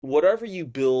whatever you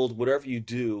build, whatever you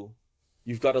do,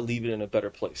 you've got to leave it in a better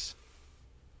place.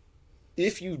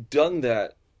 If you've done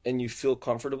that and you feel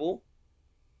comfortable,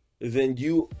 then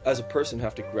you as a person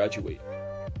have to graduate.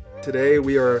 Today,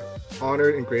 we are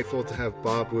honored and grateful to have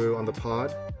Bob Wu on the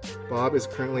pod. Bob is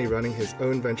currently running his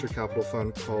own venture capital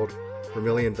fund called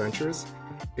Vermilion Ventures.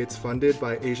 It's funded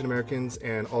by Asian Americans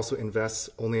and also invests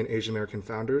only in Asian American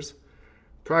founders.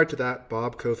 Prior to that,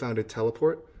 Bob co-founded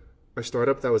Teleport, a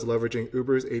startup that was leveraging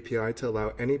Uber's API to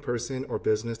allow any person or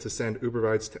business to send Uber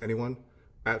rides to anyone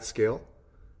at scale.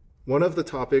 One of the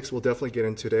topics we'll definitely get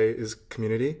into today is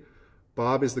community.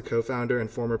 Bob is the co-founder and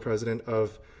former president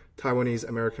of Taiwanese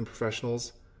American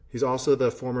Professionals. He's also the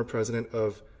former president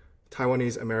of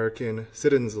Taiwanese American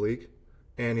Citizens League,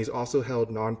 and he's also held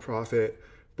nonprofit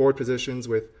board positions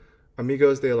with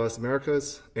Amigos de las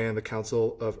Americas and the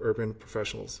Council of Urban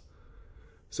Professionals.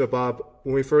 So Bob,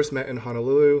 when we first met in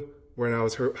Honolulu, when I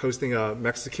was hosting a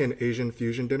Mexican Asian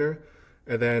fusion dinner,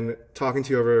 and then talking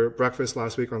to you over breakfast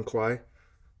last week on Kauai,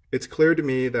 it's clear to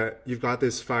me that you've got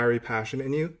this fiery passion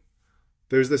in you.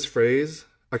 There's this phrase,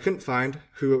 I couldn't find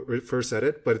who first said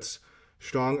it, but it's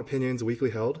strong opinions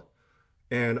weakly held.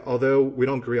 And although we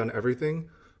don't agree on everything,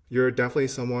 you're definitely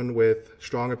someone with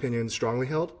strong opinions strongly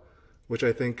held, which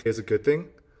I think is a good thing.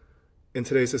 In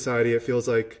today's society, it feels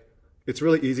like it's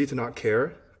really easy to not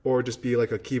care or just be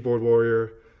like a keyboard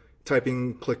warrior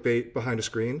typing clickbait behind a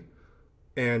screen.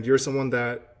 And you're someone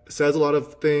that says a lot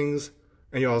of things,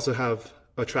 and you also have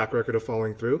a track record of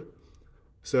following through.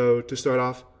 So to start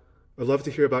off, I'd love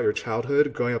to hear about your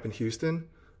childhood growing up in Houston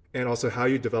and also how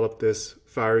you developed this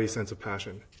fiery sense of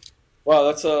passion. Wow,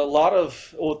 that's a lot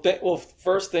of. Well,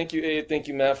 first, thank you, Abe. Thank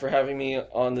you, Matt, for having me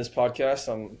on this podcast.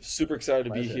 I'm super excited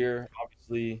to be Pleasure. here.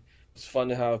 Obviously, it's fun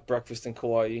to have breakfast in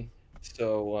Kauai.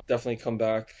 So definitely come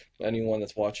back. Anyone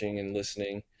that's watching and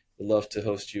listening, would love to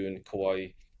host you in Kauai.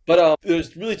 But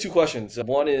there's really two questions.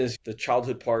 One is the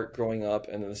childhood part growing up,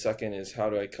 and then the second is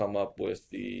how do I come up with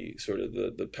the sort of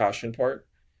the passion part.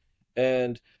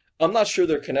 And I'm not sure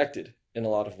they're connected in a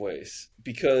lot of ways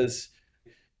because,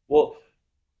 well,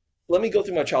 let me go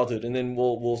through my childhood and then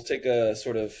we'll take a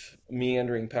sort of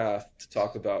meandering path to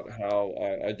talk about how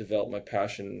I developed my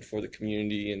passion for the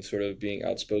community and sort of being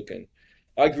outspoken.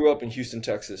 I grew up in Houston,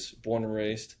 Texas, born and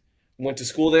raised. Went to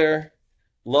school there,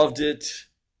 loved it.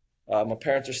 My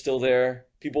parents are still there.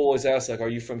 People always ask, like, are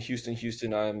you from Houston?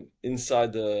 Houston. I'm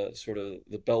inside the sort of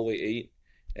the Beltway 8,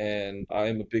 and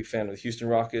I'm a big fan of the Houston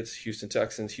Rockets, Houston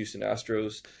Texans, Houston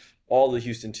Astros, all the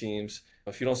Houston teams.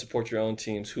 If you don't support your own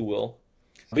teams, who will?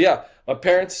 But yeah,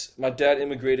 my dad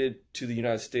immigrated to the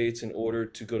United States in order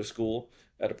to go to school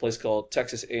at a place called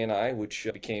Texas A&I, which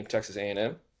became Texas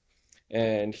A&M.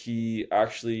 And he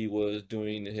actually was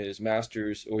doing his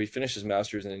master's, or he finished his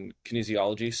master's in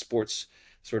kinesiology, sports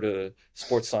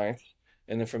science.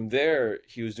 And then from there,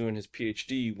 he was doing his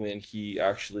PhD when he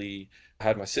actually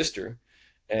had my sister,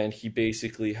 and he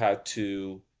basically had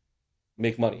to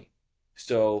make money.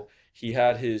 So he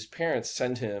had his parents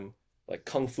send him like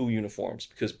kung fu uniforms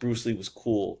because Bruce Lee was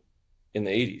cool in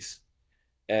the 80s.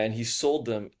 And he sold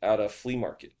them at a flea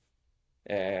market.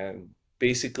 And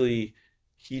basically,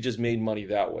 he just made money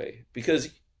that way. Because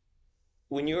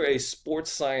when you're a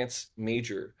sports science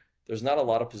major, there's not a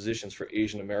lot of positions for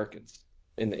Asian Americans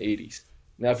in the 80s.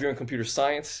 Now, if you're in computer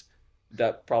science,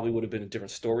 that probably would have been a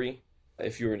different story.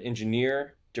 If you're an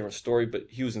engineer, different story, but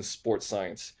he was in sports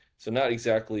science. So not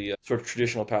exactly a sort of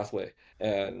traditional pathway.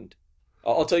 And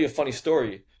I'll tell you a funny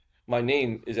story. My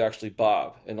name is actually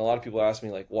Bob, and a lot of people ask me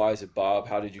like, "Why is it Bob?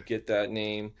 How did you get that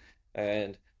name?"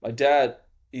 And my dad,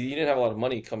 he didn't have a lot of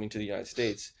money coming to the United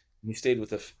States. He stayed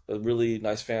with a really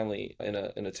nice family in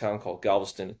a town called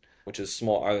Galveston, which is a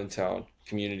small island town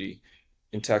community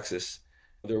in Texas.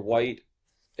 They're white,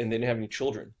 and they didn't have any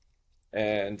children,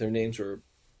 and their names were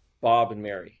Bob and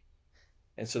Mary.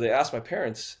 And so they asked my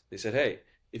parents. They said, "Hey,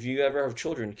 if you ever have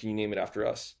children, can you name it after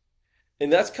us?"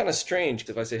 And that's kind of strange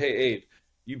if I say, "Hey, Abe,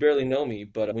 you barely know me,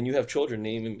 but when you have children,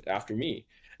 name them after me."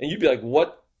 And you'd be like,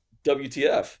 "What?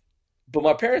 WTF?" But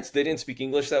my parents, they didn't speak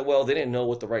English that well. They didn't know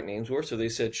what the right names were. So they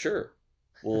said, "Sure,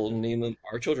 we'll name them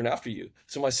our children after you."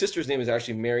 So my sister's name is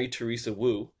actually Mary Teresa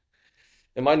Wu,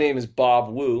 and my name is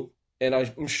Bob Wu. And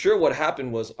I'm sure what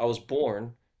happened was I was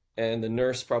born, and the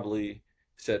nurse probably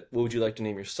said, "What would you like to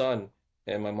name your son?"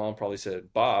 And my mom probably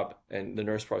said, "Bob." And the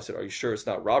nurse probably said, "Are you sure it's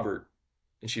not Robert?"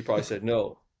 And she probably said,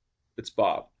 "No, it's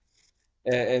Bob."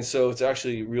 And so it's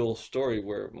actually a real story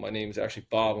where my name is actually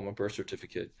Bob on my birth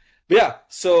certificate. But yeah,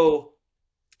 so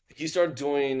he started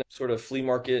doing sort of flea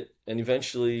market, and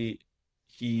eventually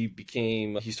he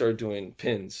started doing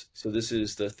pins. So this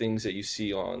is the things that you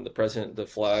see on the president, the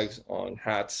flags on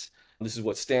hats, This is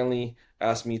what Stanley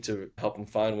asked me to help him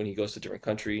find when he goes to a different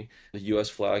country, the US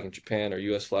flag in Japan or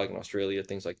US flag in Australia,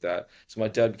 things like that. So my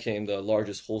dad became the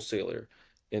largest wholesaler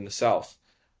in the South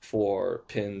for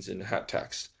pins and hat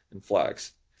tacks and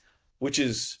flags, which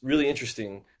is really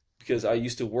interesting because I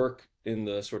used to work in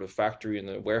the sort of factory in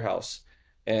the warehouse,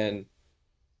 and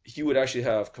he would actually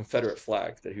have Confederate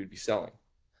flags that he would be selling.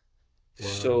 Wow.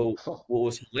 So what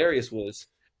was hilarious was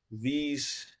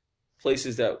these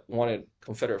places that wanted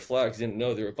Confederate flags didn't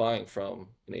know they were buying from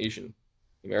an Asian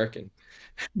American.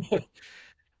 But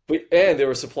and they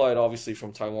were supplied obviously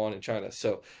from Taiwan and China,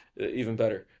 so even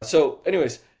better. So,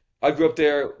 anyways, I grew up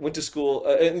there, went to school,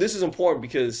 and this is important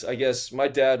because I guess my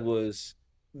dad was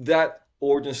that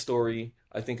origin story.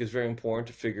 I think is very important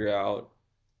to figure out.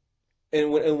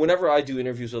 And whenever I do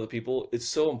interviews with other people, it's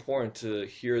so important to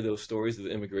hear those stories of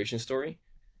the immigration story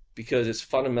because it's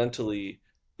fundamentally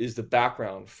is the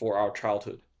background for our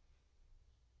childhood.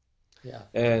 Yeah.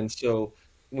 And so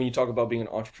when you talk about being an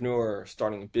entrepreneur,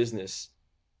 starting a business,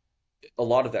 a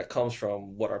lot of that comes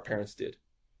from what our parents did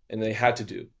and they had to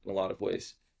do in a lot of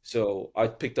ways. So I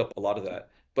picked up a lot of that.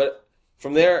 But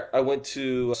from there, I went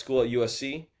to school at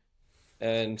USC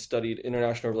and studied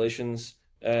international relations.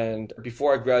 And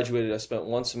before I graduated, I spent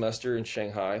one semester in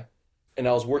Shanghai and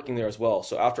I was working there as well.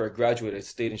 So after I graduated, I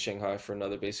stayed in Shanghai for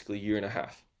another basically year and a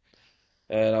half.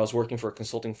 And I was working for a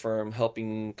consulting firm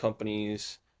helping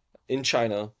companies in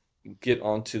China get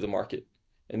onto the market.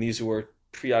 And these were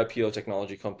pre-IPO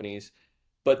technology companies.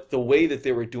 But the way that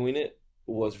they were doing it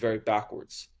was very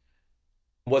backwards.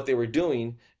 What they were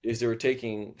doing is they were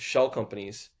taking shell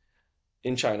companies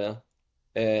in China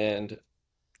and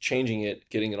changing it,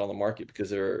 getting it on the market because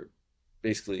they're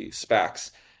basically SPACs.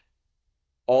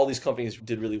 All these companies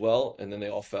did really well and then they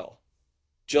all fell,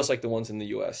 just like the ones in the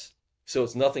US. So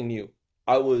it's nothing new.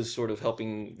 I was sort of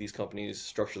helping these companies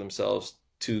structure themselves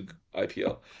to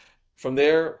IPO. From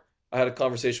there, I had a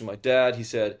conversation with my dad. He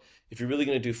said, if you're really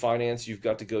going to do finance, you've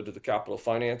got to go to the Capital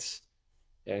Finance.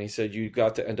 And he said, you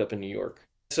got to end up in New York.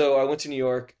 So I went to New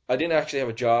York. I didn't actually have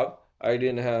a job. I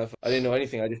didn't know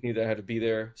anything. I just knew that I had to be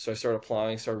there. So I started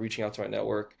applying, started reaching out to my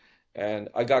network, and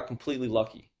I got completely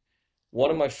lucky. One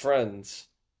of my friends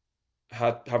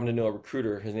happened to know a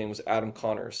recruiter. His name was Adam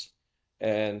Connors.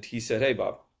 And he said, hey,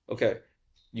 Bob, okay,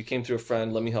 you came through a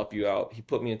friend. Let me help you out. He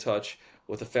put me in touch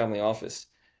with a family office.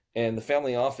 And the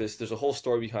family office, there's a whole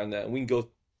story behind that. And we can go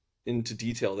into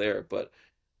detail there. But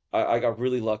I got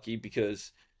really lucky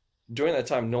because during that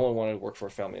time, no one wanted to work for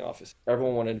a family office.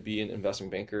 Everyone wanted to be an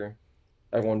investment banker.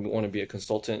 Everyone wanted to be a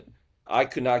consultant. I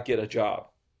could not get a job,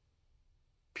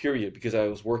 period, because I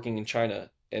was working in China.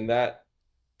 And that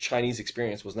Chinese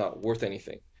experience was not worth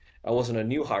anything. I wasn't a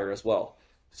new hire as well.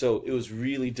 So it was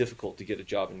really difficult to get a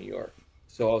job in New York.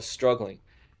 So I was struggling.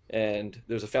 And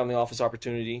there was a family office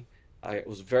opportunity. I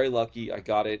was very lucky. I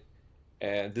got it.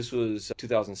 And this was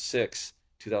 2006,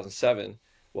 2007.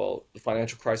 Well, the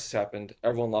financial crisis happened.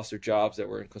 Everyone lost their jobs that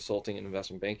were in consulting and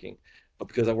investment banking. But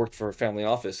because I worked for a family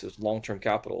office, it was long-term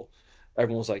capital.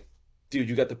 Everyone was like, dude,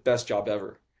 you got the best job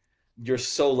ever. You're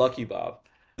so lucky, Bob.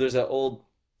 There's that old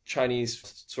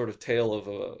Chinese sort of tale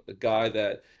of a guy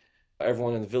that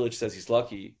everyone in the village says he's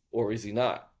lucky, or is he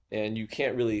not? And you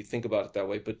can't really think about it that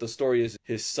way. But the story is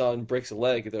his son breaks a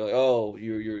leg. They're like, "Oh,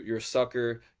 you're a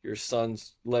sucker. Your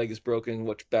son's leg is broken.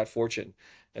 What bad fortune."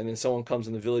 And then someone comes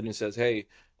in the village and says, "Hey,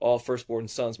 all firstborn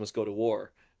sons must go to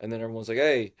war." And then everyone's like,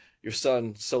 "Hey, your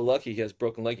son's so lucky he has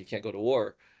broken leg. He can't go to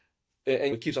war."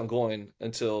 And it keeps on going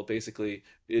until basically,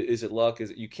 is it luck?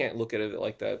 Is it, you can't look at it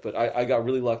like that. But I got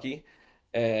really lucky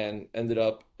and ended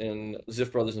up in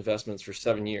Ziff Brothers Investments for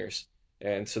 7 years.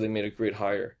 And so they made a great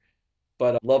hire.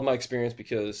 But I love my experience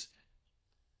because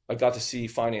I got to see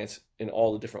finance in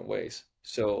all the different ways.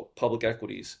 So public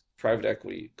equities, private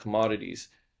equity, commodities,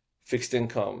 fixed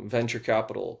income, venture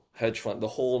capital, hedge fund, the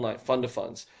whole nine, fund of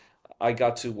funds. I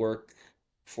got to work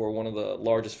for one of the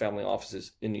largest family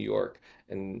offices in New York,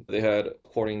 and they had,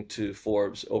 according to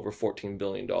Forbes, over $14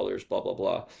 billion, blah, blah,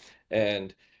 blah.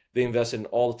 And they invested in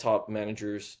all the top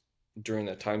managers during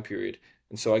that time period.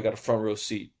 And so I got a front row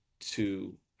seat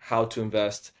to how to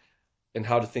invest and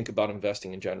how to think about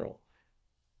investing in general.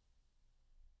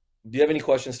 Do you have any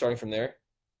questions starting from there?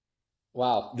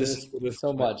 Wow, This is there's sort of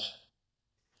so much.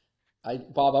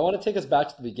 Bob, I want to take us back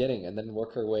to the beginning and then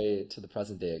work our way to the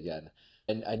present day again.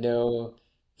 And I know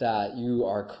that you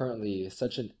are currently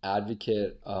such an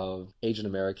advocate of Asian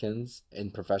Americans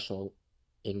in professional,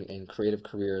 in creative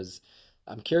careers.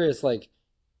 I'm curious, like,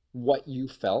 what you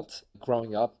felt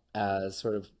growing up as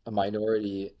sort of a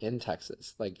minority in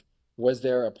Texas. Like, was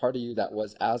there a part of you that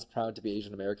was as proud to be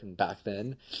Asian American back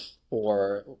then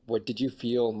or did you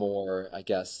feel more, I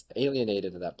guess,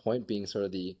 alienated at that point, being sort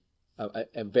of the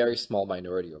a very small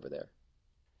minority over there?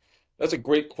 That's a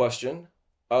great question.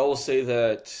 I will say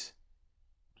that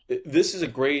this is a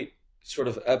great sort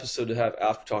of episode to have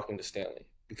after talking to Stanley,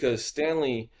 because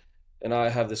Stanley and I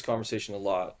have this conversation a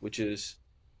lot, which is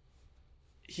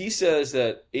he says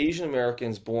that Asian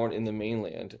Americans born in the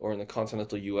mainland or in the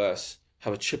continental US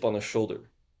have a chip on their shoulder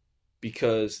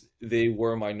because they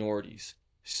were minorities.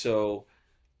 So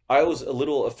I was a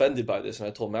little offended by this, and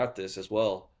I told Matt this as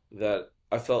well, that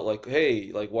I felt like,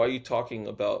 hey, like, why are you talking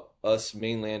about us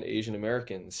mainland Asian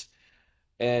Americans?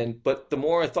 And but the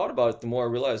more I thought about it, the more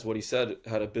I realized what he said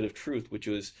had a bit of truth, which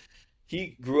was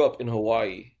he grew up in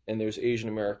Hawaii and there's Asian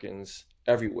Americans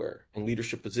everywhere in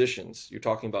leadership positions. You're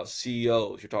talking about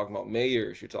CEOs, you're talking about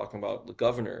mayors, you're talking about the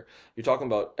governor, you're talking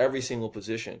about every single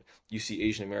position you see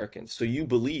Asian Americans. So you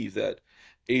believe that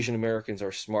Asian Americans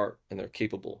are smart and they're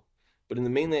capable. But in the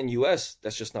mainland US,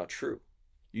 that's just not true.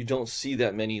 You don't see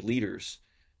that many leaders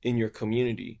in your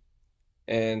community,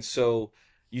 and so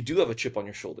you do have a chip on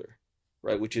your shoulder,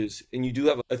 right? Which is, and you do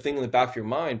have a thing in the back of your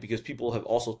mind because people have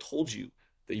also told you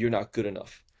that you're not good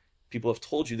enough. People have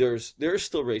told you there is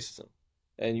still racism,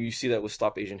 and you see that with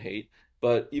Stop Asian Hate.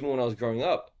 But even when I was growing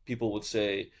up, people would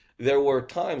say there were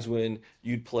times when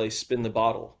you'd play spin the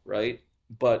bottle, right?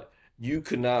 But you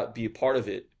could not be a part of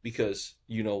it because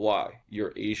you know why?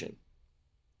 You're Asian.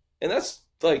 And that's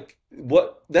like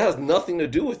what that has nothing to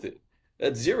do with it.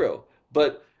 That's zero.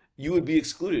 But you would be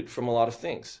excluded from a lot of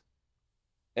things.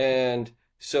 And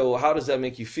so how does that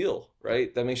make you feel,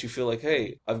 right? That makes you feel like,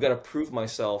 hey, I've got to prove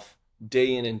myself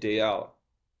day in and day out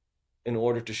in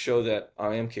order to show that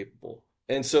I am capable.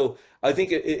 And so I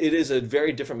think it is a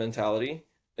very different mentality.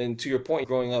 And to your point,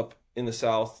 growing up in the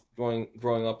South, growing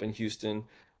up in Houston,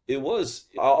 it was,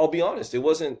 I'll be honest, it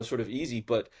wasn't sort of easy,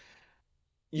 but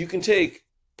you can take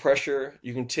pressure,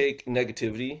 you can take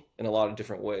negativity in a lot of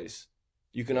different ways.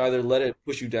 You can either let it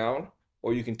push you down,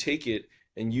 or you can take it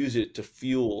and use it to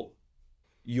fuel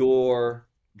your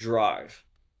drive.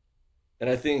 And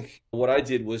I think what I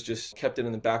did was just kept it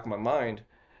in the back of my mind,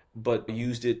 but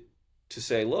used it to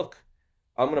say, look,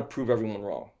 I'm going to prove everyone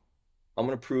wrong. I'm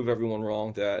going to prove everyone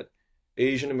wrong that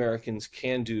Asian Americans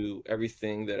can do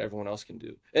everything that everyone else can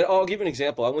do. And I'll give you an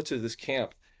example. I went to this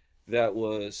camp that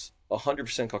was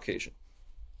 100% Caucasian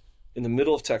in the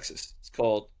middle of Texas. It's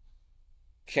called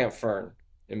Camp Fern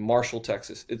in Marshall,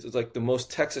 Texas. It's like the most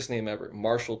Texas name ever,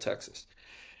 Marshall, Texas.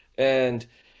 And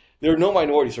there are no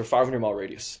minorities for a 500-mile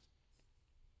radius.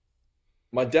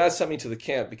 My dad sent me to the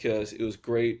camp because it was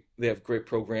great. They have great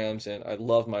programs, and I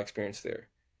loved my experience there.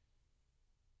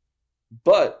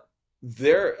 But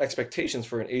their expectations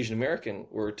for an Asian American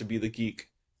were to be the geek,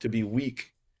 to be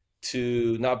weak,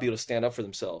 to not be able to stand up for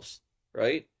themselves,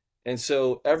 right? And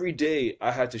so every day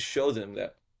I had to show them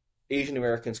that Asian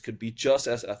Americans could be just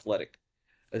as athletic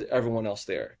as everyone else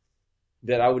there,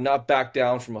 that I would not back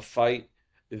down from a fight,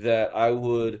 that I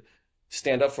would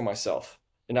stand up for myself.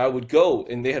 And I would go,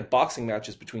 and they had boxing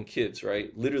matches between kids,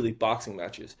 right? Literally boxing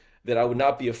matches, that I would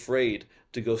not be afraid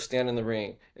to go stand in the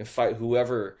ring and fight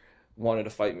whoever wanted to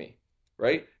fight me,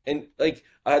 right? And like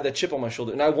I had that chip on my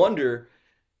shoulder, and I wonder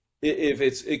if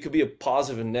it could be a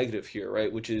positive and negative here,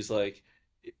 right? Which is like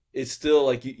it's still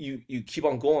like you keep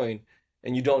on going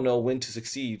and you don't know when to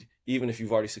succeed, even if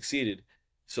you've already succeeded.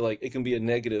 So like it can be a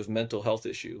negative mental health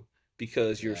issue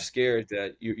because you're Yeah. scared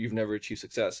that you've never achieved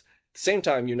success. At the same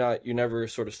time, you're never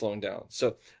sort of slowing down.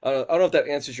 So I don't know if that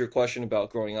answers your question about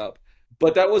growing up,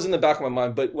 but that was in the back of my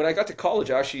mind. But when I got to college,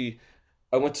 actually,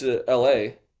 I went to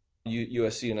LA,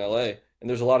 USC in LA, and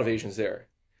there's a lot of Asians there.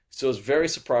 So it was very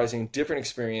surprising, different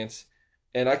experience.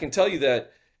 And I can tell you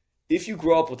that if you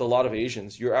grow up with a lot of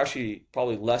Asians, you're actually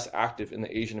probably less active in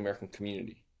the Asian American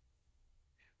community,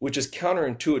 which is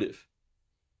counterintuitive.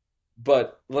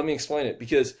 But let me explain it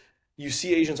because you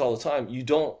see Asians all the time. You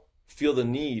don't feel the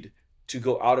need to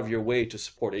go out of your way to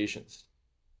support Asians.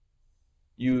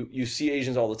 You see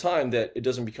Asians all the time that it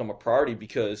doesn't become a priority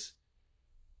because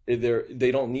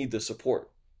they don't need the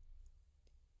support.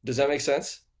 Does that make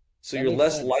sense? So That you're makes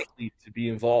less sense. likely to be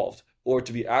involved or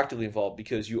to be actively involved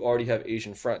because you already have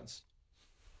Asian friends.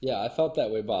 Yeah, I felt that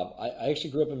way, Bob. I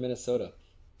actually grew up in Minnesota,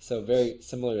 so very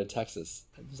similar to Texas.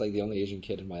 I was like the only Asian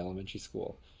kid in my elementary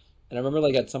school. And I remember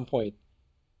like at some point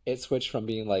it switched from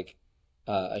being like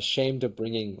ashamed of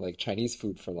bringing like Chinese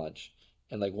food for lunch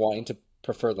and like wanting to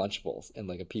prefer Lunchables and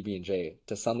like a PB&J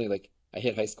to suddenly like I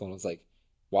hit high school and was like,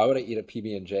 why would I eat a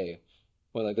PB&J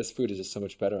when like this food is just so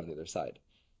much better on the other side?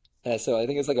 And so I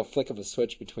think it's like a flick of a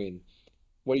switch between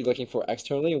what are you looking for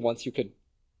externally and once you could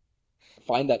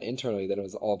find that internally, that it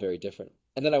was all very different.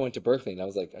 And then I went to Berkeley and I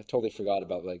was like, I totally forgot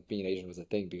about like being Asian was a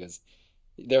thing because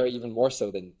there even more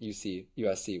so than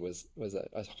USC was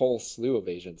a whole slew of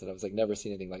Asians, and I was like never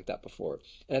seen anything like that before.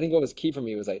 And I think what was key for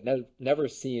me was like never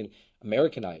seen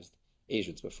Americanized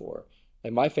Asians before.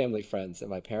 And my family friends and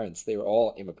my parents, they were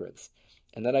all immigrants.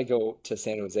 And then I go to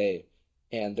San Jose,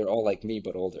 and they're all like me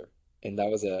but older, and that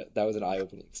was an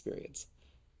eye-opening experience.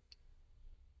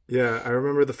 Yeah, I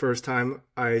remember the first time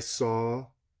I saw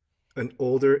an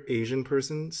older Asian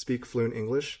person speak fluent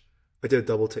English. I did a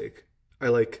double take. I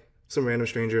like some random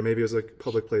stranger, maybe it was like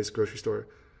public place, grocery store.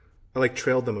 I like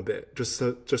trailed them a bit just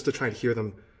to try and hear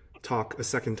them talk a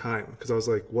second time because I was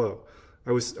like, whoa.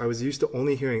 I was used to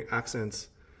only hearing accents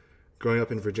growing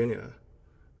up in Virginia.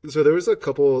 So there was a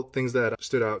couple things that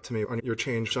stood out to me on your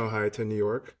change from Shanghai to New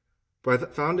York,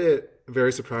 but found it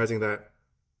very surprising that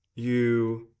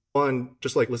you one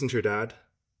just like listen to your dad.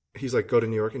 He's like go to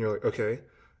New York, and you're like okay,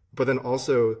 but then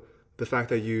also the fact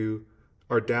that you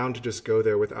are down to just go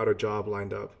there without a job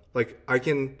lined up. Like I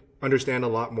can understand a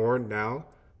lot more now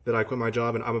that I quit my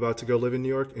job and I'm about to go live in New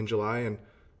York in July and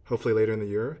hopefully later in the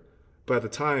year. But at the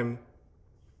time,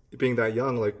 being that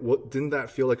young, like what didn't that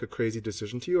feel like a crazy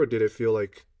decision to you, or did it feel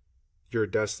like your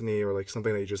destiny or like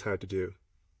something that you just had to do?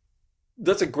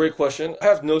 That's a great question. I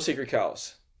have no sacred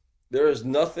cows. There is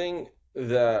nothing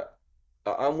that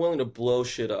I'm willing to blow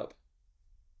shit up.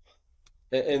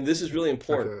 And this is really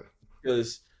important Okay.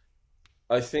 because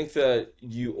I think that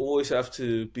you always have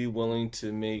to be willing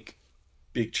to make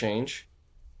big change.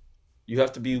 You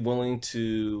have to be willing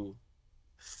to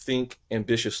think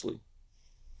ambitiously.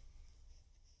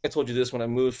 I told you this when I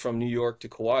moved from New York to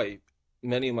Kauai.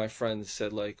 Many of my friends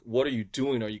said, like, what are you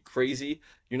doing? Are you crazy?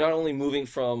 You're not only moving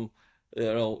from,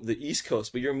 the East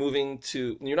Coast, but you're not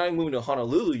even moving to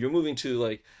Honolulu. You're moving to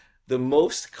like the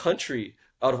most country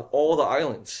out of all the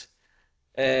islands.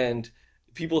 And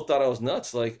people thought I was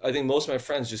nuts. Like, I think most of my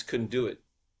friends just couldn't do it,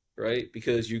 right?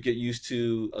 Because you get used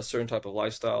to a certain type of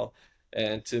lifestyle,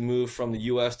 and to move from the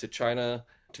US to China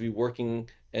to be working,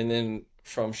 and then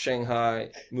from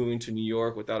Shanghai moving to New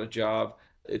York without a job,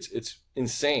 it's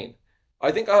insane.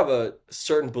 I think I have a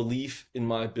certain belief in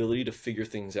my ability to figure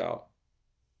things out.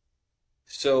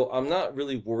 So I'm not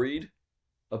really worried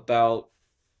about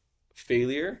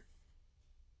failure.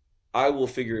 I will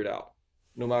figure it out.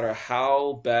 No matter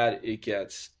how bad it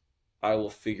gets, I will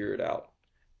figure it out.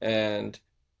 And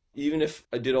even if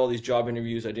I did all these job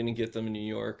interviews, I didn't get them in New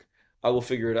York, I will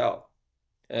figure it out.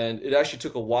 And it actually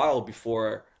took a while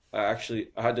before I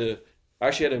had to I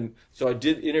actually had to so I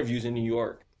did interviews in New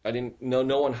York. I didn't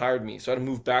no one hired me. So I had to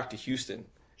move back to Houston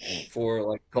for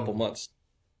like a couple Hmm. months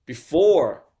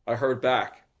before I heard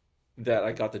back that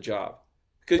I got the job.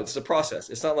 Because it's a process.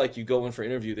 It's not like you go in for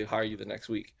an interview, they hire you the next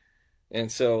week.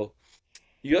 And so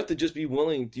you have to just be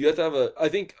willing. You have to have a. I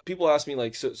think people ask me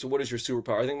like, so what is your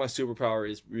superpower? I think my superpower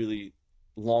is really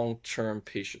long-term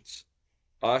patience.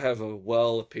 I have a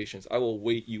well of patience. I will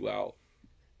wait you out,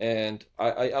 and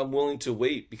I'm willing to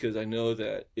wait because I know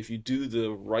that if you do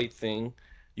the right thing,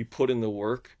 you put in the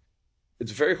work.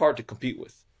 It's very hard to compete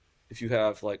with if you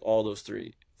have like all those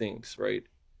three things, right?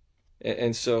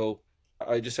 And so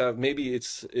I just have maybe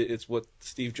it's what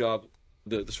Steve Jobs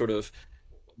the sort of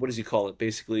what does he call it?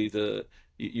 Basically,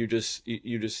 you're just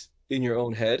in your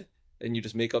own head and you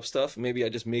just make up stuff. Maybe I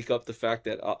just make up the fact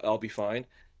that I'll be fine.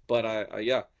 But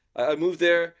yeah, I moved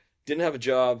there, didn't have a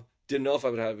job, didn't know if I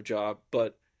would have a job,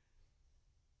 but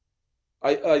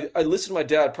I listened to my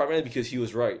dad primarily because he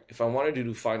was right. If I wanted to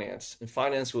do finance, and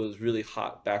finance was really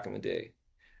hot back in the day,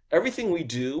 everything we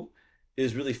do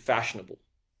is really fashionable.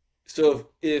 So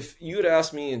if you had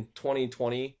asked me in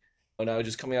 2020 when I was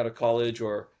just coming out of college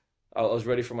or I was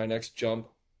ready for my next jump,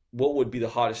 what would be the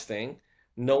hottest thing?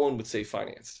 No one would say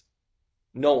finance.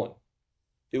 No one.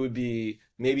 It would be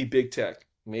maybe big tech,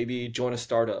 maybe join a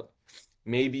startup,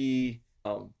 maybe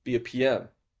be a PM.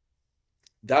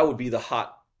 That would be the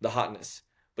hotness.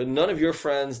 But none of your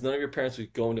friends, none of your parents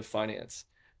would go into finance.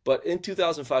 But in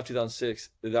 2005, 2006,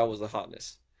 that was the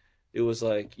hotness. It was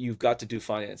like you've got to do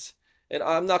finance. And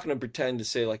I'm not going to pretend to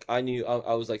say like I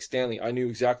was like Stanley. I knew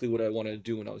exactly what I wanted to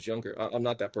do when I was younger. I'm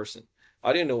not that person.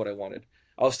 I didn't know what I wanted.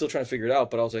 I was still trying to figure it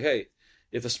out, but I was like, hey,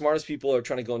 if the smartest people are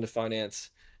trying to go into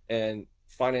finance and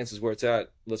finance is where it's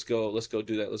at, let's go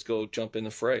do that. Let's go jump in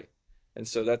the fray. And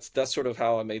so that's sort of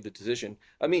how I made the decision.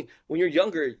 I mean, when you're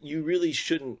younger, you really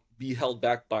shouldn't be held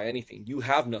back by anything. You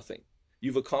have nothing.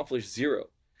 You've accomplished zero.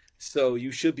 So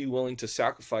you should be willing to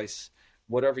sacrifice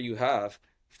whatever you have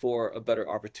for a better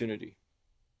opportunity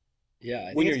Yeah,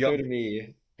 I when think you're younger.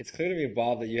 it's clear to me,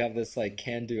 Bob, that you have this like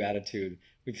can-do attitude.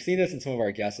 We've seen this in some of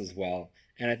our guests as well.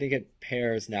 And I think it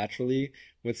pairs naturally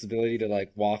with its ability to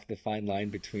like walk the fine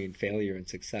line between failure and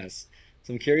success.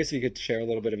 So I'm curious if you could share a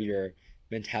little bit of your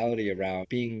mentality around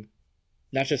being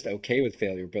not just okay with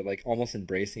failure, but like almost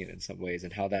embracing it in some ways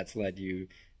and how that's led you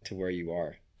to where you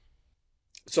are.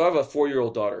 So I have a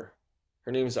 4-year-old daughter.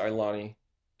 Her name is Ailani,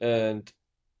 and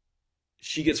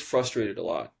she gets frustrated a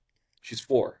lot. She's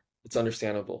 4. It's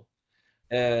understandable.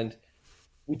 And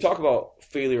we talk about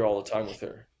failure all the time with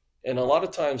her. And a lot of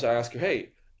times I ask her, hey,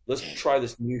 let's try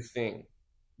this new thing.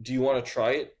 Do you want to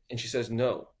try it? And she says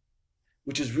no,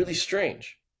 which is really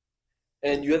strange.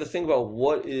 And you have to think about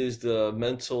what is the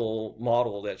mental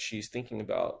model that she's thinking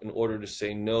about in order to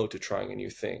say no to trying a new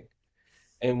thing.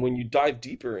 And when you dive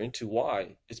deeper into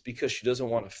why, it's because she doesn't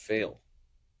want to fail.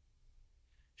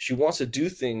 She wants to do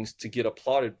things to get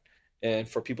applauded and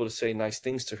for people to say nice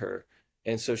things to her.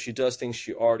 And so she does things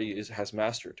she already has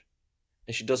mastered.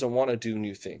 And she doesn't want to do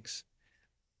new things.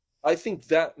 I think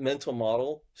that mental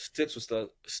model sticks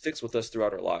with us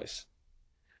throughout our lives.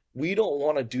 We don't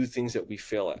want to do things that we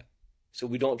fail at. So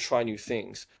we don't try new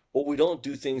things, or we don't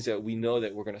do things that we know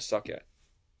that we're going to suck at,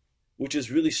 which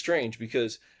is really strange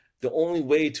because the only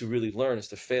way to really learn is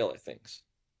to fail at things.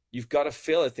 You've got to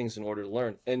fail at things in order to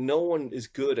learn. And no one is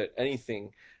good at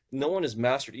anything. No one has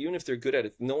mastered, even if they're good at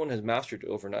it, no one has mastered it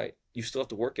overnight. You still have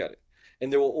to work at it.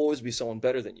 And there will always be someone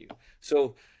better than you.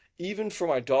 So even for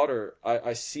my daughter,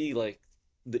 I see like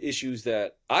the issues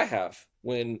that I have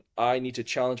when I need to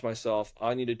challenge myself.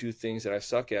 I need to do things that I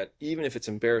suck at, even if it's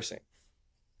embarrassing.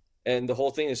 And the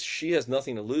whole thing is she has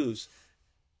nothing to lose.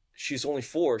 She's only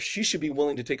 4. She should be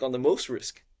willing to take on the most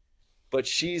risk. But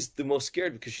she's the most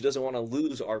scared because she doesn't want to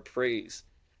lose our praise.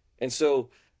 And so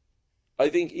I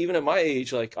think even at my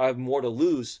age, like I have more to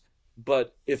lose.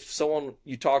 But if someone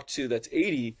you talk to that's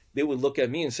 80, they would look at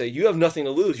me and say, you have nothing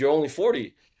to lose. You're only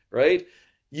 40, right?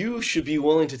 You should be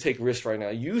willing to take risks right now.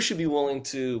 You should be willing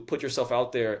to put yourself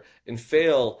out there and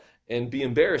fail and be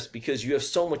embarrassed because you have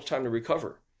so much time to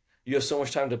recover. You have so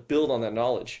much time to build on that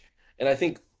knowledge. And I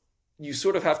think you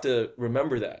sort of have to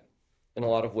remember that in a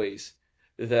lot of ways,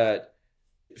 that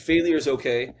failure is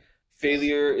okay.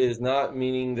 Failure is not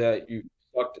meaning that you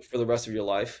sucked for the rest of your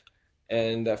life.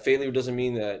 And that failure doesn't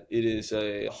mean that it is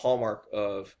a hallmark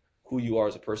of who you are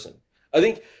as a person. I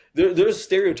think there's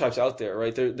stereotypes out there,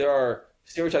 right? There are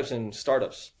stereotypes in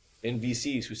startups, in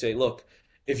VCs who say, look,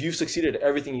 if you've succeeded at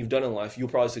everything you've done in life, you'll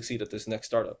probably succeed at this next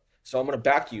startup. So I'm going to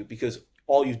back you because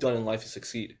all you've done in life is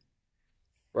succeed,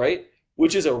 right?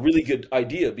 Which is a really good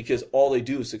idea because all they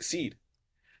do is succeed.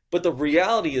 But the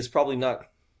reality is probably not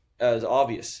as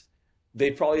obvious.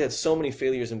 They probably had so many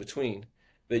failures in between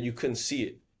that you couldn't see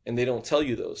it, and they don't tell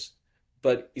you those.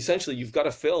 But essentially, you've got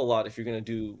to fail a lot if you're going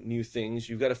to do new things.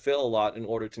 You've got to fail a lot in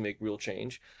order to make real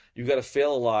change. You've got to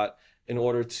fail a lot in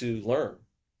order to learn,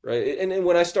 right? And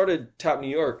when I started Tap New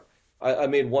York, I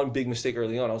made one big mistake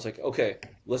early on. I was like, okay,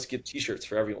 let's get T-shirts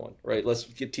for everyone, right? Let's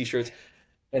get T-shirts.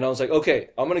 And I was like, okay,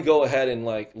 I'm going to go ahead and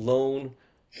like loan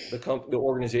the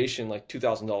organization like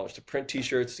 $2,000 to print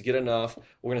T-shirts to get enough.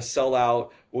 We're going to sell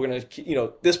out. We're going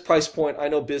to, this price point. I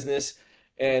know business,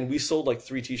 and we sold like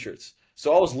 3 T-shirts.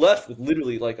 So I was left with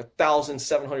literally like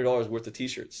 $1,700 worth of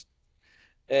T-shirts,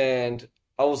 and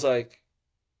I was like,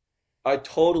 I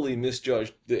totally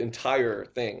misjudged the entire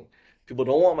thing. People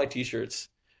don't want my T-shirts.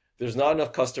 There's not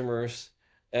enough customers,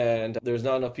 and there's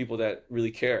not enough people that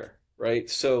really care, right?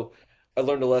 So I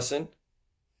learned a lesson,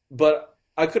 but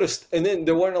I could have, and then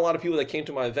there weren't a lot of people that came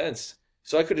to my events,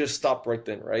 so I could have just stopped right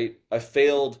then, right? I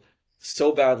failed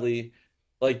so badly,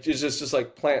 like it's just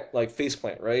like face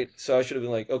plant, right? So I should have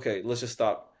been like, okay, let's just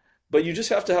stop. But you just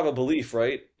have to have a belief,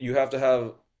 right? You have to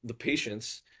have the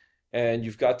patience, and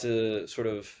you've got to sort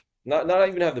of not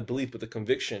even have the belief, but the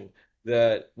conviction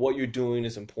that what you're doing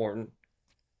is important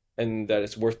and that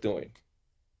it's worth doing,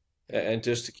 and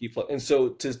just to keep. And so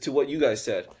to what you guys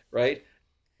said, right?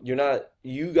 You're not,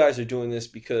 you guys are doing this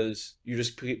because you're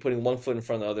just putting one foot in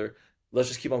front of the other. Let's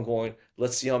just keep on going.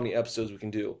 Let's see how many episodes we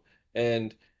can do.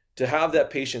 And to have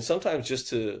that patience, sometimes just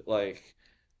to like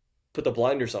put the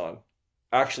blinders on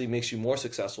actually makes you more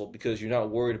successful because you're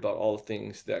not worried about all the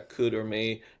things that could or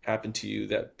may happen to you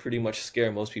that pretty much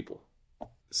scare most people.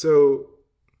 So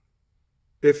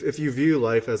if you view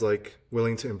life as like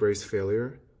willing to embrace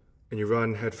failure and you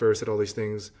run headfirst at all these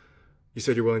things, you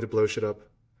said you're willing to blow shit up.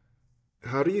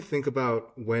 How do you think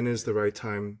about when is the right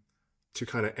time to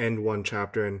kind of end one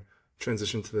chapter and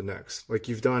transition to the next? Like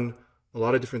you've done a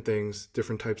lot of different things,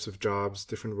 different types of jobs,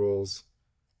 different roles.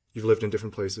 You've lived in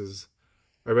different places.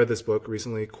 I read this book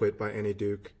recently, Quit by Annie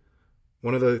Duke.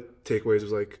 One of the takeaways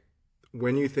was like,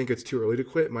 when you think it's too early to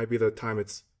quit, it might be the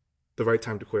right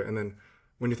time to quit. And then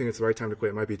when you think it's the right time to quit,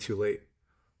 it might be too late.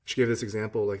 she gave this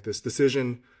example, like this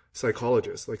decision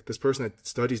psychologist, like this person that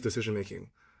studies decision making,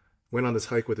 went on this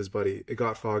hike with his buddy. It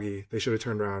got foggy. They should have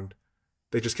turned around.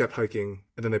 They just kept hiking,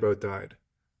 and then they both died.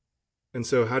 And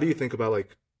so, how do you think about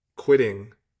like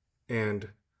quitting and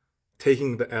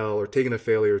taking the L or taking the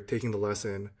failure, taking the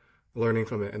lesson, learning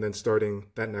from it, and then starting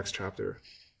that next chapter?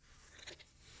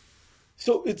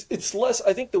 So it's less.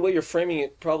 I think the way you're framing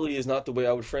it probably is not the way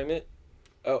I would frame it.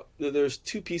 There's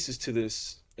two pieces to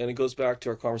this, and it goes back to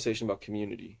our conversation about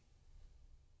community.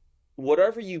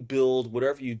 Whatever you build,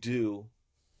 whatever you do,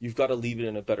 you've got to leave it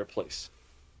in a better place.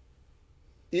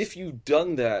 If you've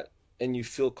done that and you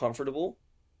feel comfortable,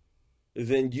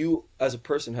 then you as a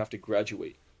person have to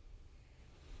graduate.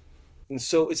 And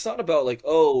so it's not about like,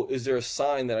 oh, is there a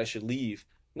sign that I should leave?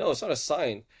 No, it's not a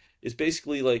sign. It's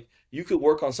basically like you could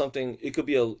work on something, it could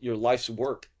be your life's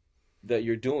work that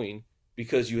you're doing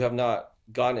because you have not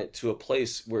gotten it to a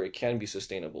place where it can be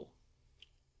sustainable.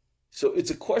 So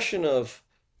it's a question of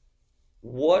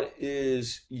what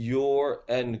is your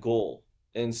end goal?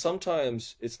 And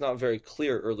sometimes it's not very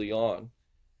clear early on,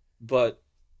 but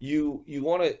you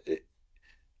want to.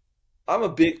 I'm a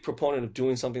big proponent of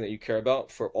doing something that you care about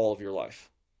for all of your life,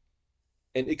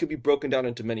 and it could be broken down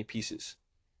into many pieces,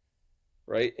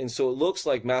 right? And so it looks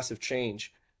like massive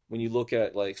change when you look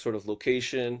at like sort of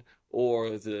location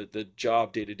or the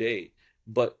job day to day,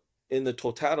 but in the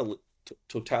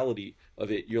totality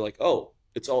of it, you're like, oh,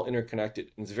 it's all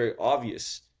interconnected, and it's very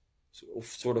obvious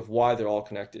sort of why they're all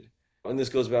connected. And this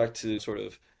goes back to sort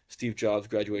of Steve Jobs'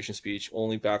 graduation speech.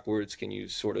 Only backwards can you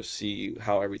sort of see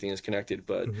how everything is connected,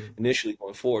 but Mm-hmm. initially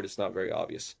going forward, it's not very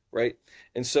obvious, right?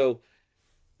 And so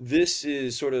this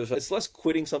is sort of it's less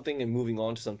quitting something and moving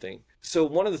on to something. So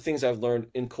one of the things I've learned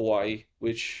in Kauai,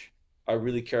 which I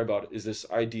really care about, is this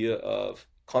idea of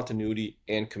continuity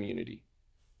and community.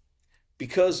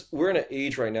 Because we're in an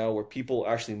age right now where people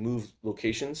actually move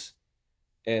locations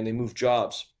and they move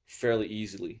jobs fairly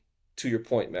easily. To your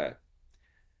point, Matt,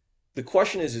 the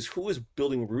question is who is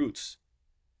building roots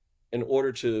in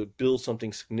order to build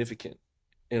something significant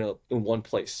in one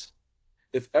place?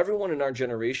 If everyone in our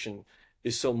generation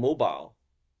is so mobile,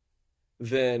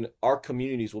 then our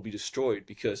communities will be destroyed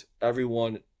because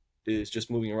everyone is just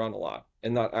moving around a lot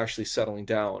and not actually settling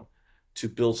down to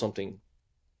build something,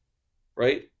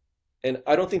 right? And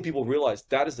I don't think people realize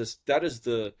that is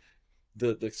the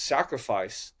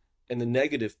sacrifice and the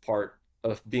negative part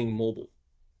of being mobile,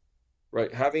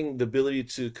 right? Having the ability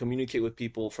to communicate with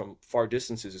people from far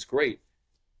distances is great,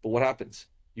 but what happens?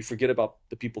 You forget about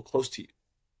the people close to you.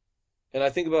 And I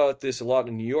think about this a lot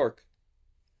in New York.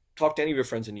 Talk to any of your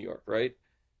friends in New York, right?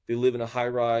 They live in a high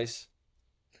rise.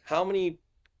 How many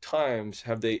times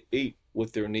have they ate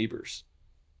with their neighbors?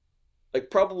 Like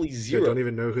probably Yeah, zero. don't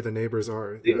even know who the neighbors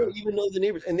are. They Yeah. don't even know the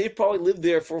neighbors, and they've probably lived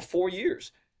there for 4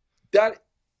 years. That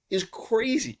is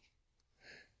crazy,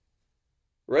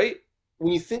 right?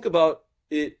 When you think about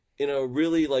it in a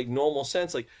really like normal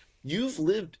sense, like you've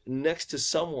lived next to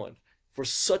someone for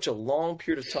such a long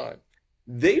period of time.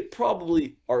 They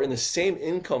probably are in the same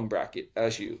income bracket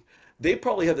as you. They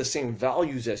probably have the same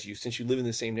values as you since you live in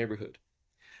the same neighborhood.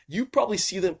 You probably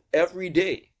see them every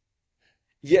day,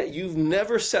 yet you've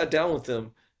never sat down with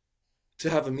them to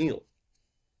have a meal.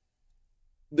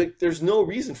 Like, there's no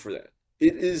reason for that.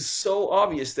 It is so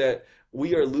obvious that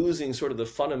we are losing sort of the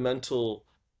fundamental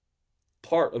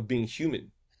part of being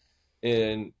human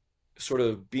and sort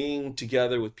of being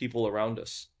together with people around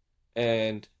us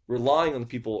and relying on the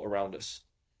people around us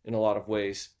in a lot of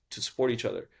ways to support each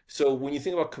other. So when you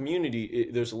think about community,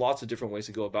 there's lots of different ways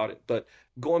to go about it. But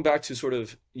going back to sort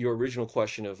of your original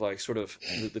question of like sort of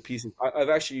the pieces, I've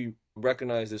actually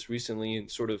recognized this recently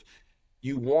and sort of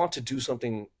you want to do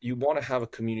something, you want to have a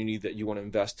community that you want to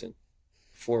invest in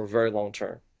for a very long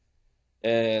term.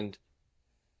 And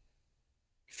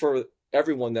for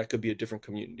everyone, that could be a different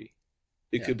community.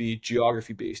 It Yeah. could be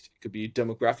geography based, it could be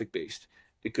demographic based,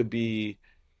 it could be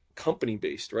company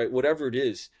based, right? Whatever it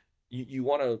is, you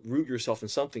want to root yourself in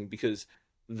something because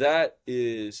that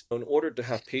is, in order to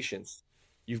have patience,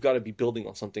 you've got to be building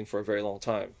on something for a very long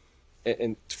time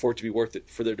and for it to be worth it,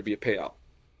 for there to be a payout.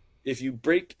 If you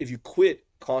quit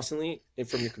constantly and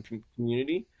from your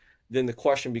community, then the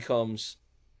question becomes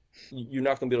you're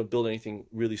not going to be able to build anything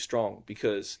really strong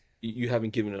because you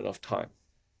haven't given it enough time.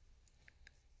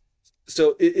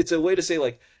 So it's a way to say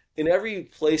like in every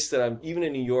place that I'm, even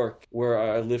in New York, where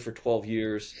I lived for 12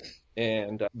 years,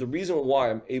 and the reason why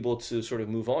I'm able to sort of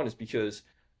move on is because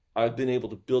I've been able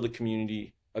to build a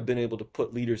community. I've been able to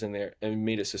put leaders in there and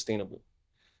made it sustainable.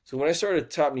 So when I started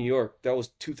Tap New York, that was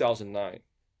 2009.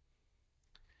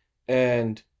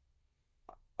 And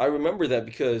I remember that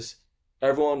because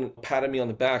everyone patted me on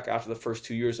the back after the first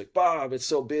 2 years, like, Bob, it's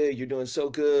so big, you're doing so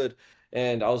good.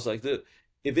 And I was like, dude,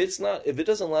 if it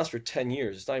doesn't last for 10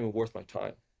 years, it's not even worth my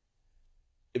time.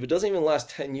 If it doesn't even last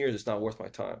 10 years, it's not worth my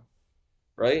time,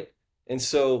 right? And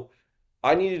so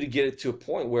I needed to get it to a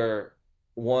point where,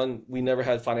 one, we never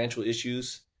had financial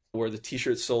issues, where the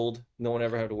t-shirts sold, no one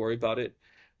ever had to worry about it.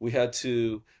 We had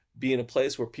to be in a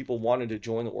place where people wanted to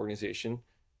join the organization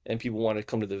and people wanted to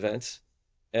come to the events.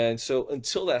 And so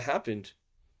until that happened,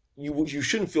 you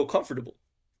shouldn't feel comfortable,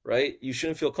 right? You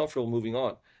shouldn't feel comfortable moving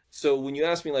on. So when you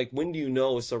ask me like when do you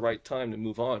know it's the right time to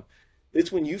move on?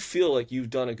 It's when you feel like you've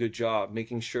done a good job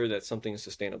making sure that something is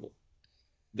sustainable,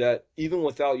 that even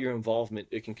without your involvement,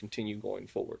 it can continue going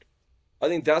forward. I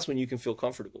think that's when you can feel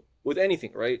comfortable with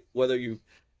anything, right? Whether you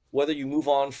move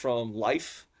on from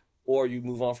life or you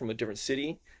move on from a different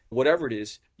city, whatever it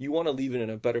is, you want to leave it in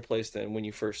a better place than when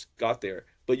you first got there.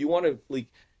 But you want to like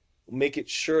make it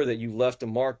sure that you left a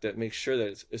mark that makes sure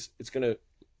that it's going to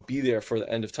be there for the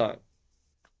end of time.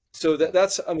 So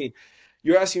that's, I mean,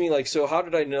 you're asking me like, so how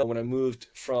did I know when I moved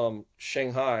from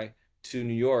Shanghai to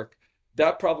New York?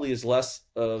 That probably is less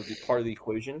of the part of the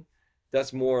equation.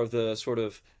 That's more of the sort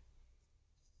of,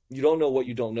 you don't know what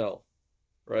you don't know,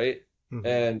 right? Hmm.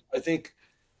 And I think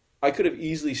I could have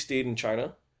easily stayed in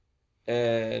China,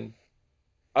 and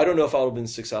I don't know if I would have been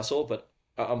successful, but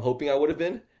I'm hoping I would have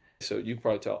been. So you can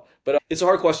probably tell. But it's a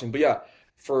hard question. But yeah,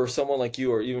 for someone like you,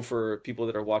 or even for people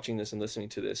that are watching this and listening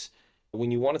to this,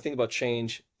 when you want to think about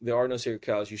change, there are no sacred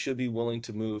cows. You should be willing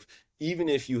to move, even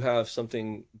if you have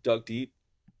something dug deep,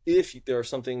 if there's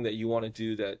something that you want to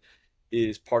do that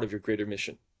is part of your greater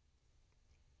mission.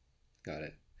 Got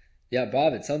it. Yeah,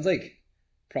 Bob, it sounds like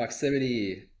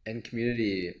proximity and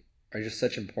community are just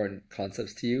such important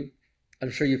concepts to you.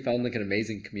 I'm sure you found like an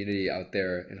amazing community out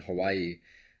there in Hawaii.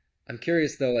 I'm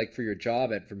curious though, like for your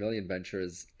job at Vermilion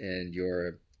Ventures and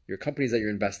your companies that you're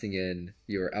investing in,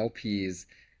 your LPs,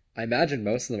 I imagine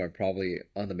most of them are probably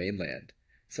on the mainland.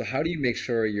 So how do you make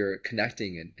sure you're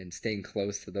connecting and staying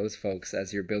close to those folks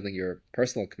as you're building your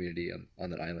personal community on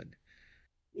that island?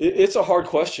 It's a hard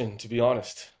question, to be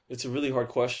honest. It's a really hard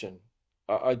question.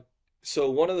 I so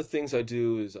one of the things I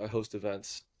do is I host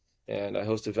events, and I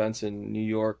host events in New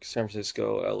York, San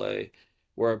Francisco, LA,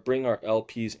 where I bring our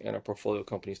LPs and our portfolio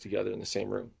companies together in the same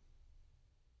room.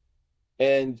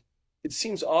 And it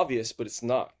seems obvious, but it's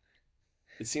not.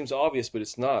 It seems obvious, but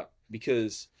it's not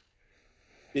because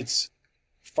it's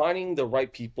finding the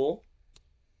right people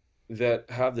that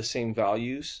have the same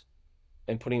values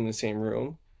and putting them in the same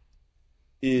room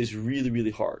is really,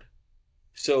 really hard.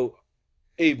 So,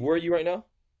 Abe, where are you right now?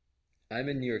 I'm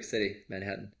in New York City,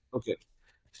 Manhattan. Okay.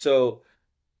 So,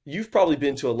 you've probably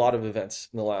been to a lot of events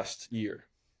in the last year,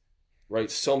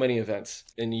 right? So many events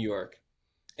in New York.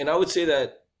 And I would say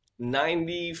that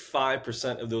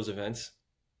 95% of those events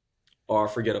are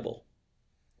forgettable.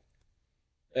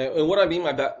 And what I mean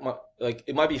by that, like,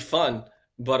 it might be fun,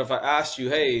 but if I asked you,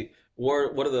 hey,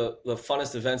 what are the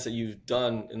funnest events that you've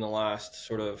done in the last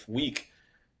sort of week?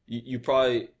 You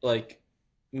probably like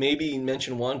maybe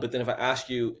mention one, but then if I ask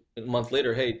you a month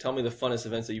later, hey, tell me the funnest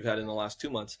events that you've had in the last 2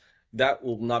 months, that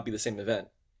will not be the same event.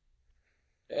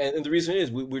 And the reason is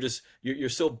we're just you're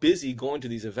so busy going to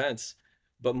these events,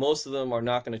 but most of them are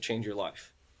not going to change your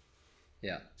life.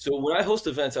 Yeah. So when I host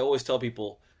events, I always tell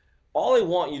people, all I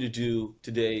want you to do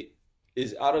today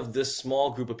is out of this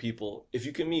small group of people, if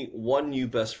you can meet one new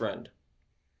best friend,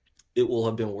 it will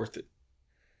have been worth it.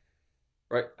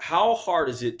 Right? How hard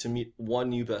is it to meet one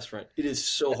new best friend? It is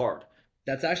so hard.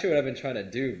 That's actually what I've been trying to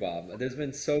do, Bob. There's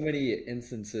been so many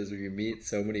instances where you meet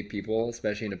so many people,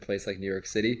 especially in a place like New York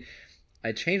City.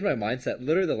 I changed my mindset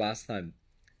literally the last time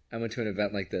I went to an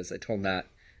event like this. I told Matt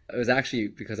it was actually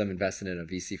because I'm invested in a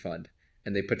VC fund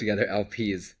and they put together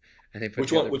LPs and they put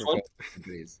Which one? together Which one? portfolio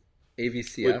companies. Wait,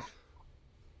 AVCF.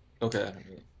 okay.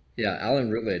 Yeah, Alan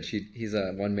Rutledge. He's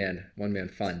a one man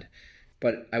fund.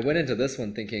 But I went into this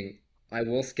one thinking I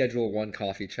will schedule one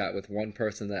coffee chat with one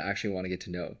person that I actually want to get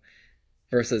to know.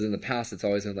 Versus in the past, it's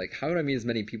always been like, how do I meet as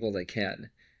many people as I can?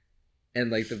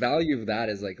 And like the value of that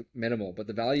is like minimal, but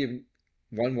the value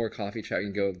of one more coffee chat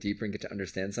and go deeper and get to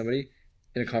understand somebody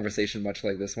in a conversation much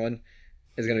like this one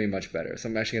is going to be much better. So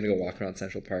I'm actually going to go walk around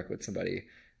Central Park with somebody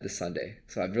this Sunday.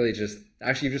 So I've really just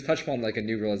actually you've just touched upon like a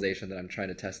new realization that I'm trying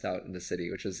to test out in the city,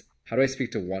 which is how do I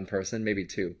speak to one person, maybe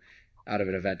two, out of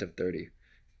an event of 30?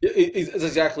 It's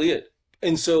exactly it.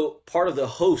 And so part of the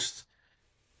host's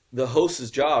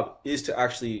job is to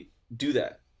actually do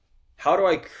that. How do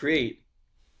I create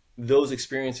those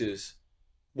experiences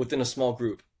within a small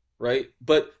group, right?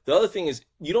 But the other thing is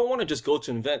you don't want to just go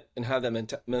to an event and have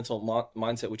that mental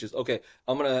mindset, which is okay,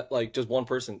 I'm gonna like just one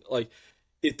person. Like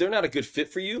if they're not a good fit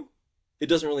for you, it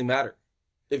doesn't really matter.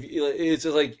 If it's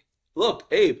just like, look,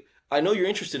 Abe, I know you're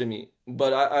interested in me,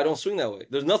 but I don't swing that way.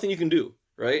 There's nothing you can do,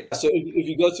 right? So if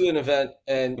you go to an event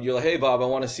and you're like, hey, Bob, I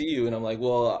want to see you, and I'm like,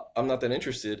 well, I'm not that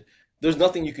interested. There's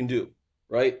nothing you can do,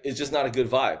 right? It's just not a good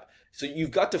vibe. So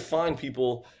you've got to find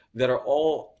people that are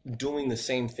all doing the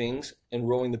same things and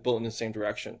rowing the boat in the same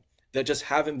direction that just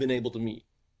haven't been able to meet.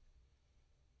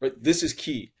 Right? This is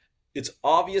key. It's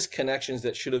obvious connections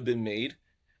that should have been made.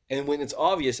 And when it's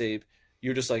obvious, Abe,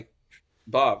 you're just like,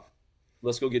 Bob,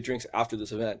 let's go get drinks after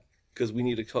this event because we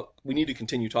need to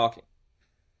continue talking.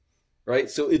 Right?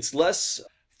 So it's less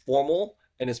formal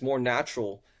and it's more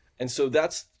natural. And so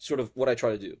that's sort of what I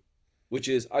try to do, which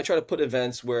is I try to put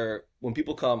events where when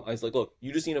people come, I was like, look,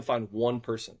 you just need to find one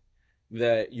person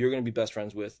that you're going to be best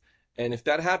friends with. And if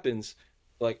that happens,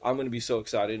 like I'm going to be so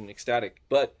excited and ecstatic.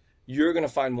 But you're going to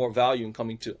find more value in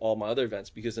coming to all my other events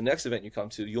because the next event you come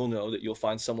to, you'll know that you'll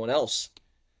find someone else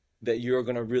that you're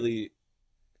going to really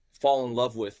fall in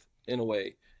love with in a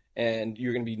way, and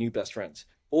you're going to be new best friends.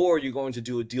 Or you're going to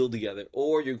do a deal together,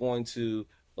 or you're going to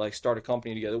like start a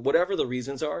company together. Whatever the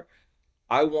reasons are,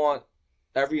 I want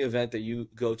every event that you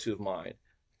go to of mine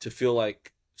to feel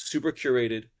like super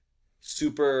curated,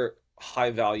 super high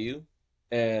value,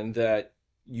 and that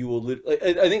you will.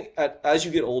 I think as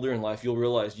you get older in life, you'll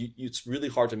realize it's really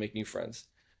hard to make new friends.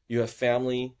 You have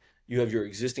family, you have your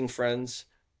existing friends,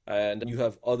 and you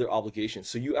have other obligations.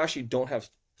 So you actually don't have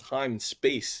time and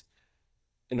space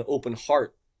and an open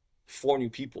heart for new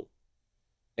people.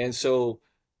 And so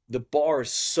the bar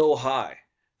is so high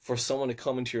for someone to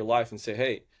come into your life and say,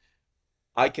 hey,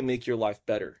 I can make your life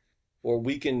better, or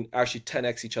we can actually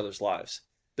 10x each other's lives.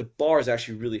 The bar is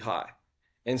actually really high.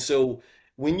 And so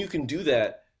when you can do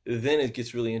that, then it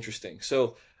gets really interesting.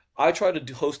 So I try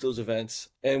to host those events.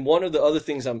 And one of the other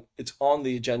things it's on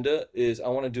the agenda is I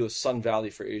want to do a Sun Valley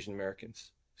for Asian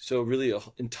Americans. So really an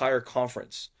entire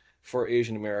conference for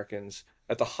Asian Americans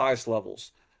at the highest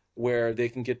levels where they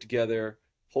can get together,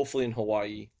 hopefully in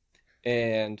Hawaii,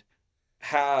 and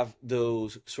have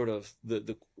those sort of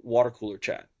the water cooler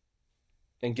chat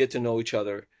and get to know each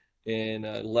other in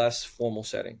a less formal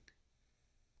setting.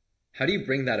 How do you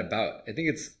bring that about? I think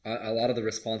it's a lot of the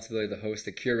responsibility of the host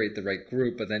to curate the right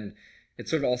group, but then it's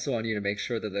sort of also on you to make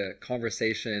sure that the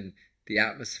conversation, the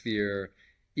atmosphere,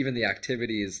 even the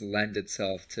activities lend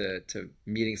itself to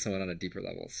meeting someone on a deeper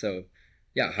level. So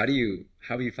yeah, how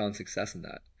have you found success in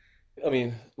that? I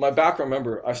mean, my background,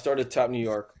 remember, I started Tap New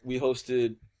York. We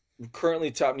hosted,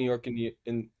 currently Tap New York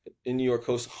in New York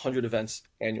hosts 100 events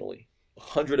annually.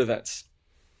 100 events.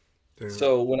 Damn.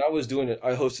 So when I was doing it,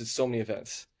 I hosted so many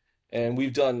events. And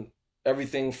we've done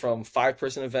everything from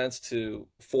 5-person events to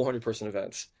 400-person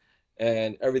events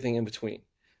and everything in between.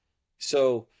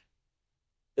 So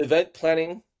event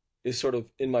planning is sort of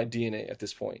in my DNA at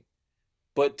this point.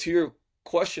 But to your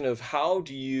question of how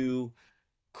do you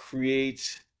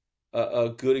create a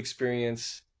good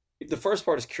experience, the first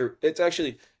part is it's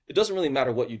actually, it doesn't really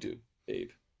matter what you do,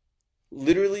 Abe.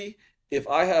 Literally, if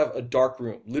I have a dark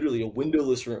room, literally a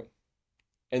windowless room,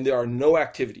 and there are no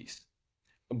activities,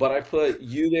 but I put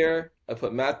you there, I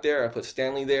put Matt there, I put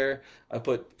Stanley there, I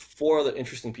put 4 other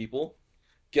interesting people,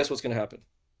 guess what's going to happen?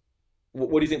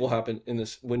 What do you think will happen in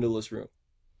this windowless room?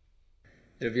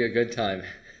 It'll be a good time.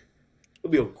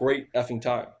 It'll be a great effing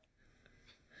time,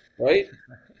 right?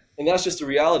 And that's just the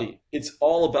reality. It's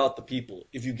all about the people.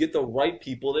 If you get the right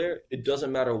people there, it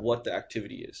doesn't matter what the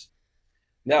activity is.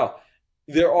 Now,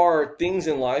 there are things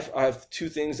in life. I have 2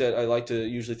 things that I like to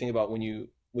usually think about when you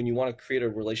want to create a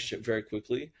relationship very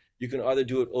quickly. You can either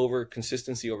do it over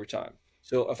consistency over time.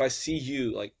 So if I see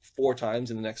you like 4 times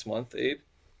in the next month, Abe,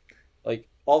 like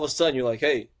all of a sudden you're like,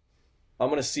 hey, I'm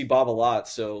going to see Bob a lot,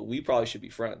 so we probably should be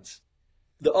friends.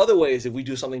 The other way is if we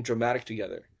do something dramatic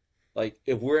together. Like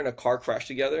if we're in a car crash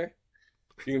together,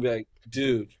 you're gonna be like,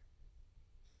 dude,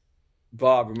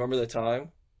 Bob, remember that time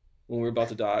when we were about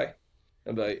to die?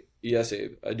 And be like, yes,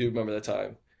 Abe, I do remember that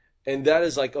time. And that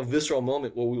is like a visceral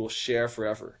moment where we will share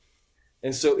forever.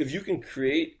 And so if you can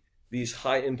create these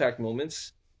high impact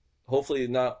moments, hopefully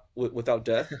not without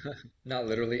death, Not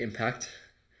literally impact.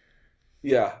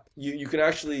 yeah, you can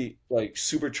actually like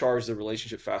supercharge the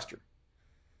relationship faster.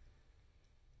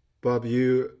 Bob,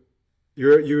 you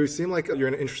seem like you're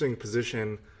in an interesting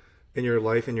position in your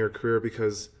life and your career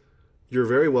because you're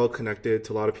very well connected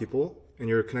to a lot of people and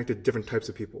you're connected to different types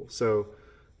of people. So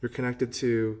you're connected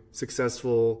to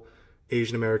successful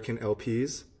Asian American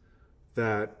LPs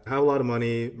that have a lot of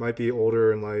money, might be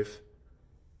older in life,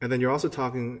 And then you're also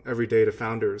talking every day to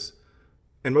founders.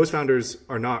 And most founders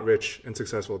are not rich and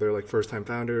successful. They're like first time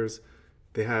founders.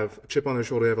 They have a chip on their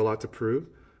shoulder, they have a lot to prove.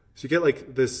 So you get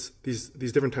like these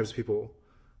different types of people.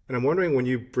 And I'm wondering, when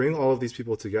you bring all of these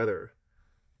people together,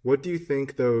 what do you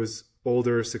think those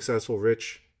older, successful,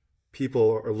 rich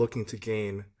people are looking to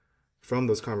gain from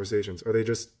those conversations? Are they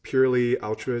just purely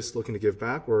altruists looking to give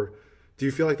back? Or do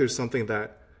you feel like there's something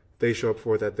that they show up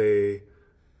for that they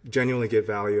genuinely get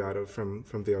value out of from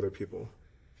the other people?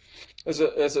 That's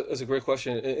a great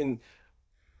question. And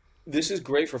this is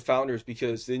great for founders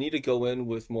because they need to go in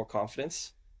with more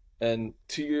confidence. And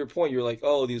to your point, you're like,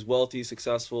 oh, these wealthy,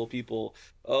 successful people,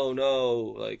 oh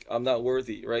no, like I'm not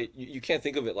worthy, right? You can't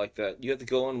think of it like that. You have to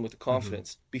go in with the Hmm.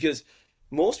 confidence because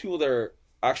most people that are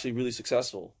actually really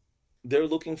successful, they're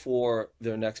looking for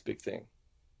their next big thing.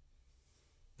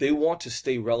 They want to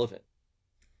stay relevant.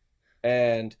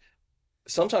 And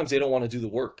sometimes they don't want to do the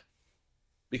work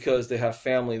because they have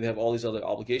family, they have all these other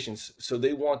obligations. So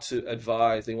they want to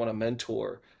advise, they want to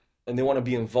mentor, and they want to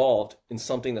be involved in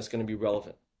something that's going to be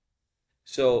relevant.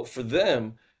 So for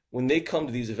them, when they come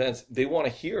to these events, they want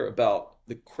to hear about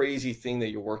the crazy thing that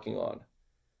you're working on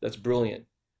that's brilliant.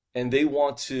 And they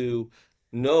want to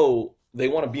know, they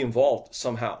want to be involved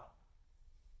somehow.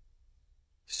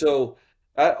 So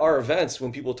at our events,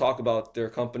 when people talk about their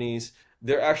companies,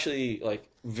 they're actually like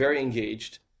very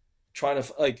engaged, trying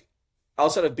to like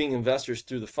outside of being investors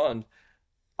through the fund,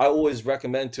 I always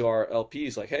recommend to our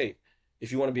LPs like, hey,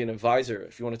 if you want to be an advisor,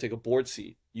 if you want to take a board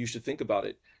seat, you should think about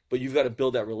it. But you've got to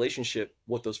build that relationship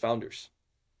with those founders.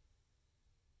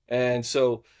 And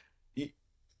so e-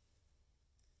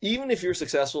 even if you're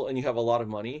successful and you have a lot of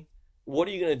money, what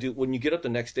are you going to do when you get up the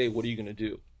next day? What are you going to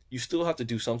do? You still have to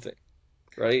do something,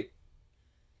 right?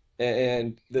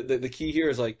 And the key here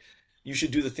is like you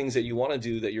should do the things that you want to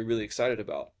do that you're really excited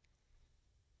about.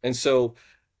 And so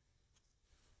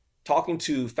talking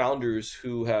to founders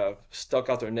who have stuck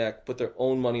out their neck, put their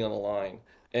own money on the line,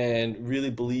 and really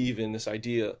believe in this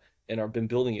idea and have been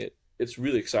building it, it's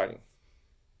really exciting.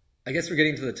 I guess we're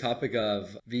getting to the topic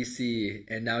of VC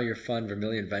and now your fund,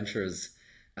 Vermilion Ventures.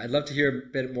 I'd love to hear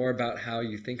a bit more about how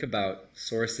you think about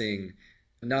sourcing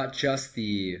not just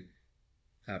the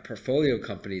portfolio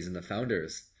companies and the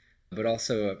founders, but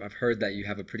also I've heard that you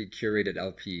have a pretty curated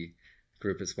LP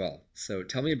group as well. So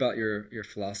tell me about your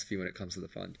philosophy when it comes to the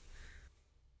fund.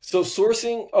 So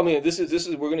sourcing, I mean, this is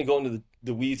we're going to go into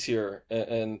the weeds here,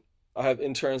 and I have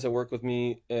interns that work with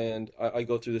me, and I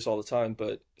go through this all the time.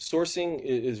 But sourcing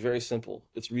is very simple.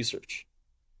 It's research,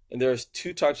 and there's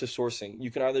two types of sourcing.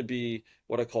 You can either be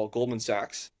what I call Goldman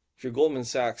Sachs. If you're Goldman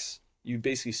Sachs, you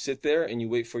basically sit there and you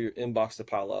wait for your inbox to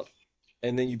pile up,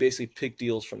 and then you basically pick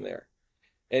deals from there.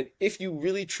 And if you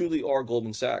really truly are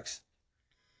Goldman Sachs,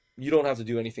 you don't have to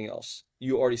do anything else.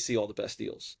 You already see all the best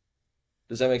deals.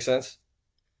 Does that make sense?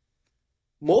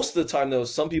 Most of the time, though,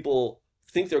 some people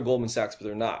think they're Goldman Sachs, but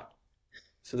they're not.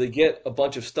 So they get a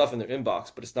bunch of stuff in their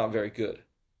inbox, but it's not very good.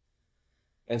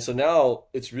 And so now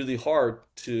it's really hard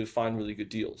to find really good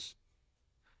deals.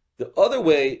 The other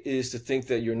way is to think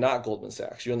that you're not Goldman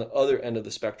Sachs. You're on the other end of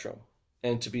the spectrum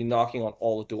and to be knocking on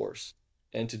all the doors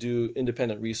and to do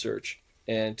independent research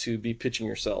and to be pitching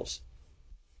yourselves.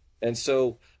 And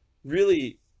so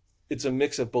really it's a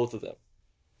mix of both of them,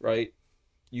 right?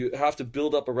 You have to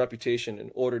build up a reputation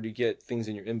in order to get things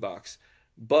in your inbox,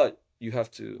 but you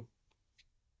have to,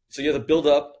 so you have to build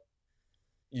up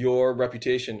your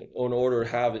reputation in order to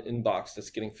have an inbox that's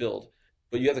getting filled.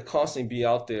 But you have to constantly be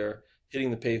out there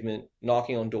hitting the pavement,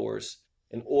 knocking on doors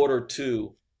in order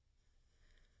to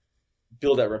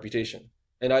build that reputation.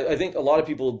 And I think a lot of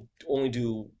people only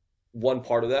do one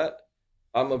part of that.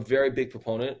 I'm a very big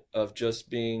proponent of just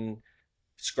being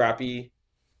scrappy,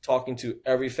 talking to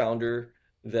every founder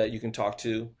that you can talk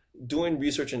to, doing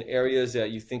research in areas that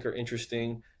you think are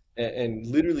interesting, and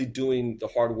literally doing the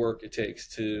hard work it takes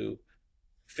to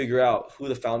figure out who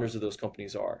the founders of those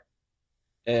companies are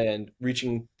and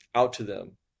reaching out to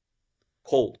them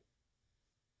cold,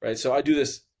 right? So I do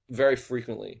this very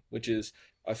frequently, which is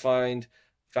I find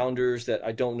founders that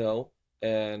I don't know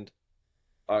and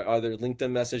I either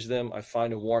LinkedIn message them, I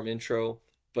find a warm intro,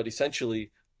 but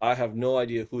essentially I have no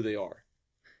idea who they are.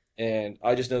 And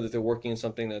I just know that they're working in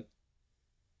something that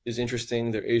is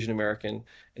interesting, they're Asian American,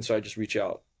 and so I just reach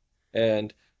out.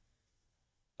 And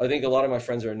I think a lot of my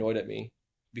friends are annoyed at me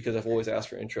because I've always asked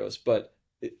for intros, but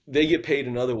they get paid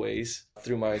in other ways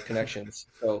through my connections.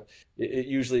 So it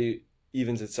usually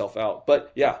evens itself out.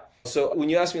 But yeah, so when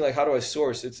you ask me like how do I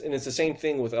source, it's the same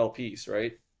thing with LPs,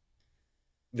 right?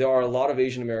 There are a lot of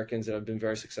Asian Americans that have been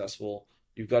very successful.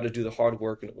 You've got to do the hard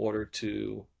work in order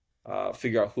to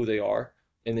figure out who they are.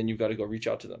 and then you've got to go reach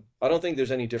out to them. I don't think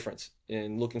there's any difference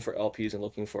in looking for LPs and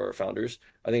looking for founders.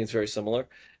 I think it's very similar.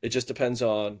 It just depends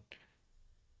on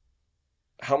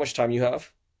how much time you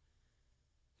have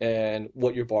and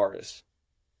what your bar is,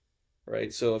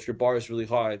 right? So if your bar is really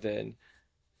high, then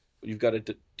you've got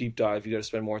to deep dive, you got to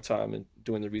spend more time in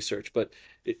doing the research. But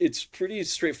it's pretty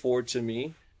straightforward to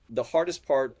me. The hardest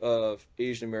part of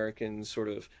Asian Americans sort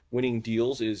of winning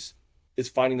deals is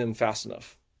finding them fast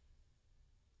enough.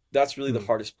 That's really the Hmm.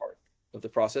 hardest part of the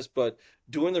process. But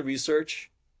doing the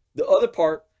research, the other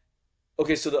part,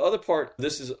 okay, so the other part,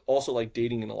 this is also like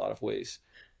dating in a lot of ways.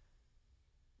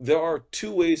 There are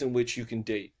two ways in which you can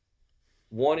date.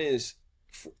 One is,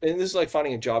 and this is like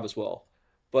finding a job as well,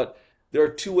 but there are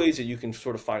two ways that you can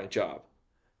sort of find a job.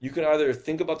 You can either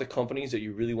think about the companies that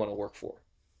you really want to work for,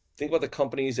 think about the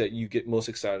companies that you get most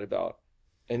excited about,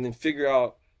 and then figure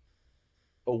out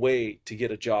a way to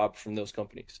get a job from those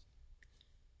companies.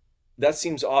 That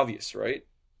seems obvious, right?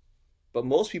 But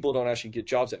most people don't actually get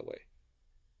jobs that way.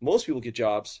 Most people get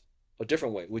jobs a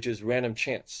different way, which is random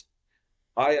chance.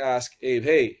 I ask Abe,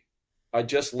 hey, I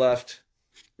just left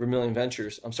Vermilion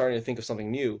Ventures. I'm starting to think of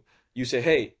something new. You say,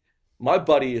 hey, my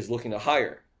buddy is looking to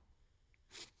hire.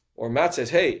 Or Matt says,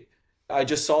 hey, I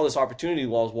just saw this opportunity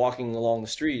while I was walking along the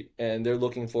street and they're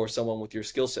looking for someone with your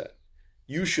skill set.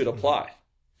 You should Hmm. apply.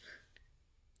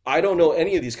 I don't know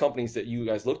any of these companies that you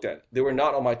guys looked at. They were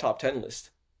not on my top 10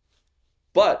 list.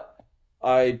 But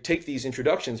I take these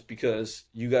introductions because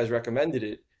you guys recommended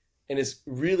it, and it's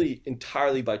really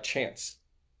entirely by chance.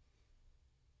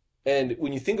 And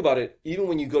when you think about it, even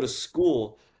when you go to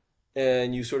school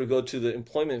and you sort of go to the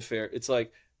employment fair, it's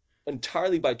like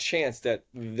entirely by chance that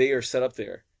they are set up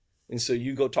there. And so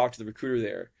you go talk to the recruiter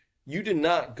there. You did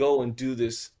not go and do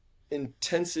this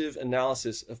intensive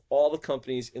analysis of all the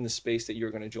companies in the space that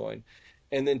you're going to join,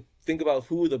 and then think about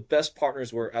who the best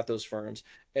partners were at those firms,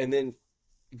 and then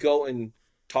go and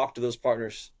talk to those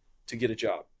partners to get a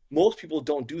job. Most people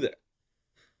don't do that.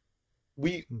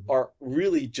 We Hmm. are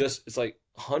really just, it's like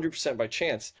 100% by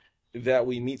chance that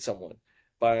we meet someone,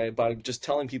 by just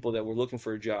telling people that we're looking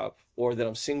for a job or that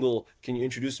I'm single, can you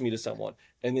introduce me to someone?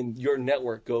 And then your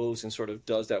network goes and sort of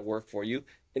does that work for you,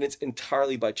 and it's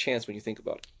entirely by chance when you think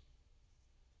about it.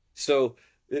 So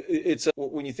it's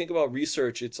when you think about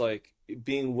research, it's like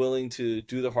being willing to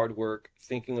do the hard work,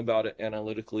 thinking about it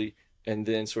analytically, and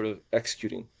then sort of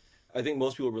executing. I think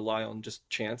most people rely on just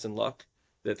chance and luck,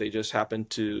 that they just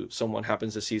someone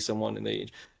happens to see someone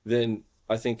and then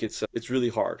I think it's really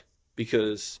hard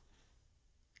because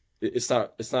it's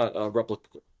not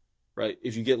replicable, right?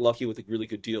 If you get lucky with a really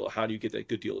good deal, how do you get that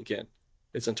good deal again?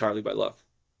 It's entirely by luck.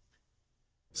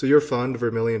 So your fund,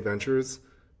 Vermilion Ventures,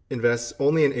 invests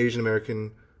only in Asian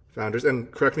American founders.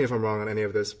 And correct me if I'm wrong on any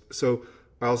of this. So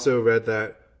I also read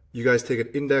that you guys take an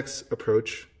index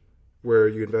approach where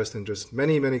you invest in just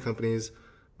many, many companies.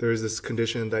 There's this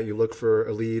condition that you look for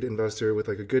a lead investor with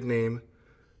like a good name,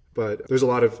 but there's a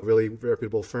lot of really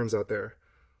reputable firms out there.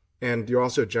 And you're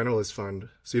also a generalist fund,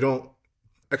 so you don't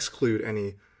exclude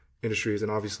any industries,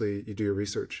 and obviously you do your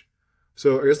research.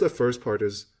 So I guess the first part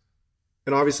is,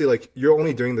 and obviously like you're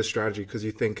only doing this strategy because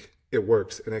you think it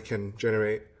works and it can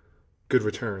generate good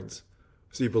returns.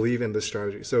 So you believe in this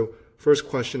strategy. So first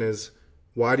question is,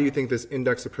 why do you think this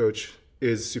index approach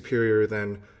is superior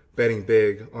than betting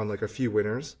big on like a few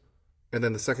winners? And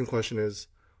then the second question is,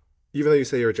 even though you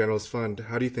say you're a generalist fund,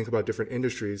 how do you think about different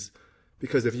industries?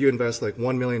 Because if you invest like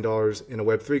 $1 million dollars in a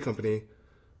Web3 company,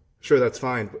 sure, that's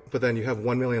fine, but then you have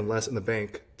 1 million less in the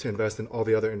bank to invest in all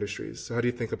the other industries. So how do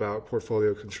you think about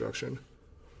portfolio construction?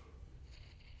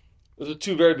 Those are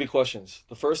two very big questions.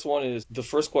 The first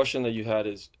question that you had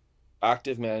is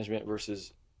active management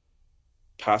versus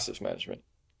passive management,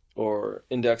 or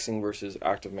indexing versus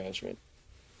active management.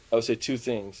 I would say two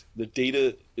things. The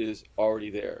data is already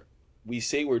there. We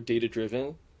say we're data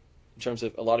driven in terms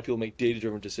of a lot of people make data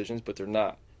driven decisions, but they're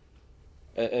not.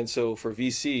 And so for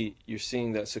VC, you're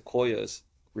seeing that Sequoia's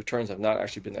returns have not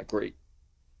actually been that great,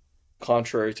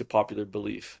 contrary to popular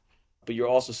belief. But you're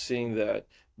also seeing that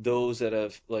those that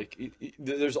have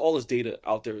there's all this data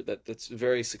out there that's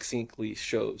very succinctly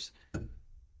shows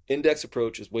index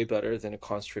approach is way better than a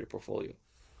concentrated portfolio.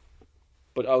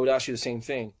 But I would ask you the same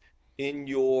thing. In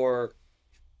your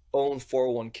own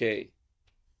 401k,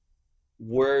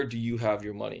 where do you have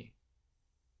your money?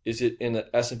 Is it in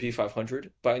the S&P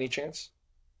 500 by any chance?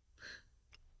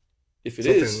 If it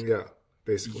is, Something, yeah,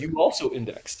 basically. you also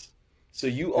index. So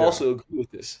you Yeah. also agree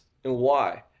with this. And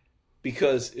why?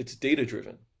 Because it's data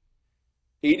driven.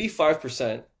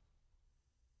 85%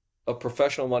 of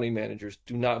professional money managers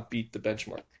do not beat the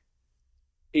benchmark.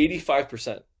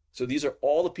 85%. So these are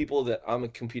all the people that I'm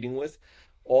competing with.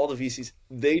 all the VCs,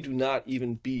 they do not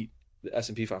even beat the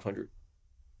S&P 500.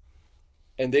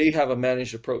 And they have a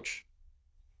managed approach.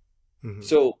 Hmm.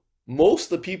 So most of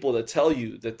the people that tell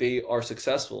you that they are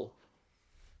successful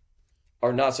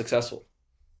are not successful.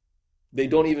 They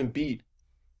don't even beat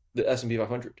the S&P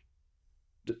 500.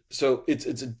 So it's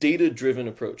a data-driven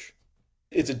approach.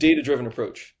 It's a data-driven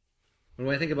approach.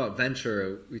 When I think about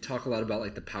venture, we talk a lot about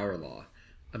like the power law,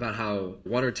 about how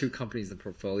one or two companies in the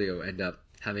portfolio end up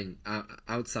having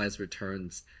outsized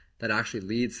returns that actually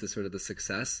leads to sort of the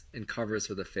success and covers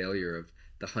for the failure of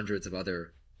the hundreds of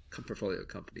other portfolio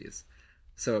companies.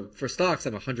 So for stocks,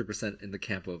 I'm 100% in the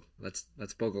camp of let's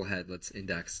bogle ahead, let's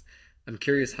index. I'm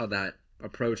curious how that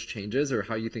approach changes or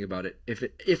how you think about it,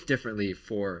 if differently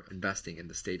for investing in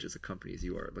the stages of companies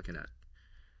you are looking at.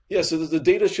 Yeah, so the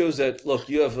data shows that, look,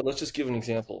 you have, let's just give an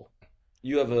example.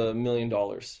 You have $1 million,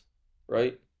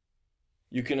 right?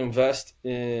 You can invest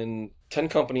in 10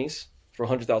 companies for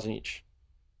 100,000 each,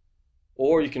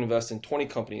 or you can invest in 20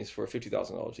 companies for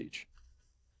 $50,000 each.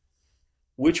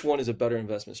 Which one is a better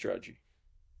investment strategy?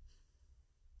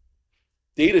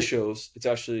 Data shows it's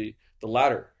actually the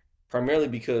latter, primarily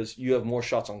because you have more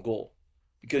shots on goal,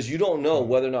 because you don't know Hmm.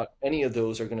 whether or not any of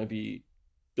those are going to be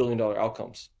billion-dollar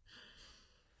outcomes.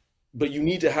 But you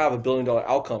need to have a billion-dollar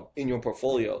outcome in your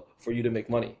portfolio for you to make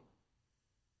money.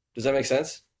 Does that make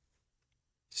sense?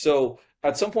 So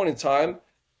at some point in time,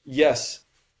 yes,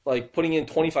 like putting in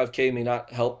 25K may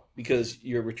not help because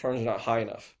your returns are not high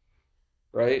enough,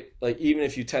 right? Like even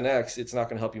if you 10x, it's not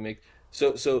going to help you make.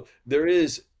 So there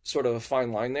is sort of a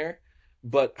fine line there,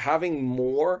 but having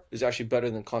more is actually better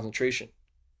than concentration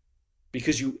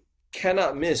because you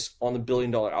cannot miss on the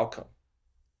billion-dollar outcome.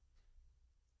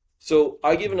 So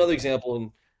I give Hmm. another example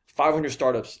in 500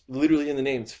 startups, literally in the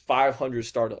name, it's 500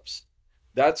 startups.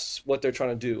 That's what they're trying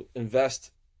to do.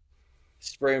 Invest,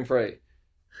 spray and pray,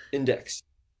 index.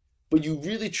 But you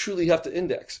really truly have to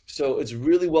index. So it's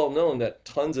really well known that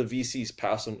tons of VCs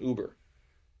pass on Uber.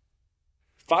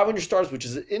 500 startups, which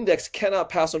is an index, cannot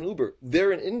pass on Uber.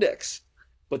 They're an index,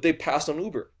 but they passed on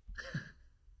Uber.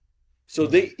 So Hmm.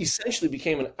 they essentially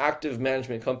became an active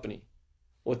management company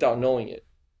without knowing it.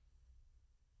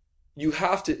 You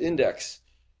have to index.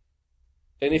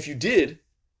 And if you did,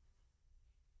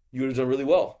 you would have done really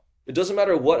well. It doesn't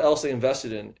matter what else they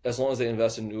invested in as long as they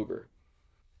invested in Uber.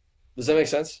 Does that make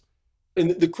sense?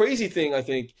 And the crazy thing, I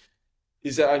think,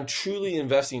 is that I'm truly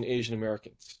investing in Asian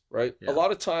Americans, right? A Yeah.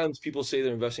 lot of times people say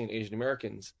they're investing in Asian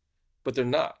Americans, but they're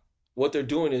not. What they're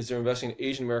doing is they're investing in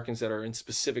Asian Americans that are in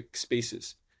specific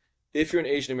spaces. If you're an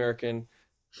Asian American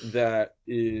that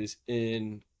is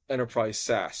in enterprise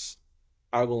SaaS,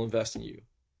 I will invest in you.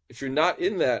 If you're not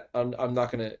in that, I'm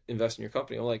not going to invest in your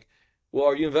company. I'm like, well,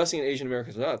 are you investing in Asian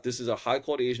Americans or not? This is a high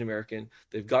quality Asian American.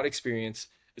 They've got experience.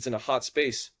 It's in a hot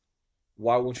space.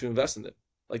 Why won't you invest in them?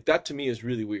 Like that to me is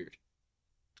really weird.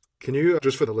 Can you,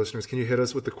 just for the listeners, can you hit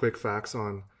us with the quick facts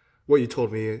on what you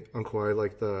told me on Kauai,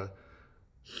 like the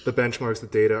benchmarks, the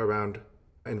data around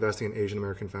investing in Asian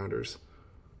American founders?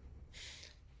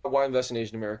 Why invest in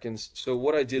Asian Americans? So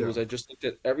what I did Yeah. was I just looked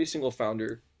at every single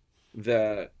founder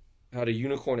that had a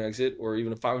unicorn exit or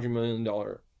even a $500 million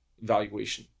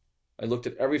valuation. I looked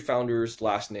at every founder's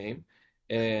last name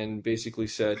and basically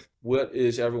said, what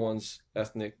is everyone's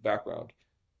ethnic background?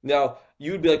 Now,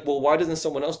 you would be like, well, why doesn't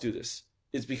someone else do this?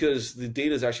 It's because the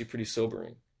data is actually pretty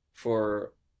sobering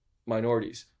for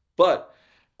minorities. But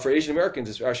for Asian Americans,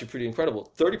 it's actually pretty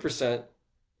incredible. 30%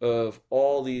 of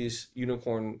all these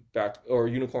unicorn backed or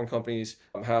unicorn companies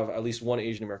have at least one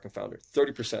Asian American founder.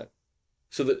 30%.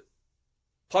 So the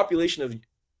population of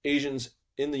Asians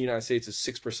in the United States is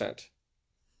 6%.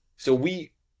 So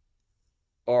we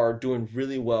are doing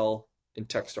really well in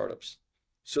tech startups.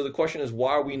 So the question is,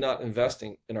 why are we not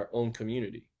investing in our own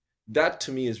community? That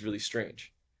to me is really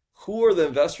strange. Who are the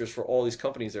investors for all these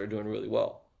companies that are doing really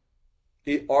well?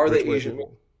 Are they Rich white Asian?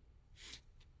 people.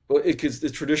 Well, because the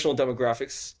traditional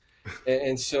demographics.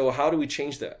 And so how do we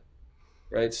change that?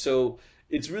 Right? So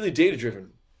it's really data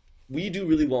driven. We do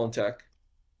really well in tech.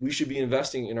 We should be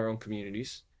investing in our own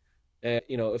communities. And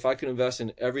if I could invest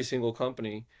in every single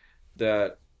company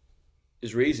that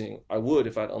is raising, I would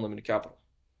if I had unlimited capital.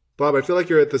 Bob, I feel like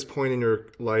you're at this point in your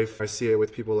life. I see it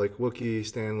with people like Wookie,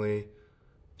 Stanley,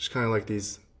 just kind of like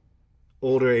these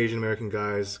older Asian American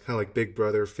guys, kind of like big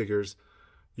brother figures.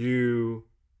 You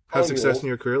have Calling me success old. in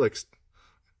your career, like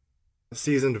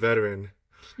seasoned veteran.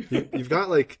 You've got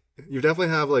like you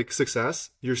definitely have like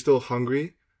success. You're still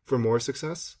hungry for more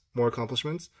success, more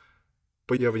accomplishments,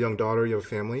 but you have a young daughter, you have a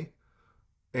family,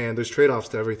 and there's trade-offs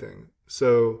to everything.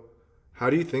 So, how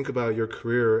do you think about your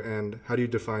career and how do you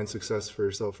define success for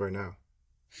yourself right now?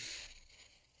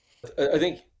 I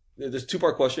think there's a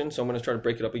two-part question, so I'm going to try to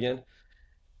break it up again.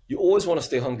 You always want to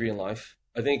stay hungry in life.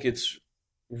 I think it's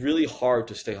really hard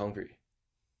to stay hungry,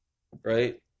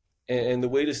 right? And the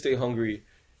way to stay hungry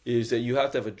is that you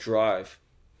have to have a drive,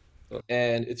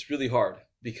 and it's really hard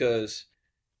because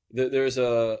there's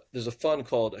a fund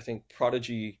called, I think,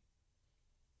 Prodigy,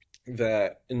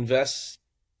 that invests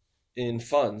in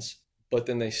funds, but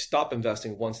then they stop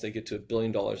investing once they get to $1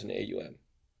 billion in AUM.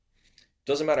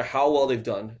 Doesn't matter how well they've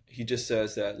done. He just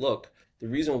says that, look, the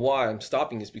reason why I'm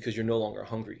stopping is because you're no longer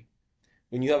hungry.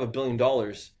 When you have $1 billion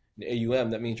in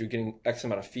AUM, that means you're getting X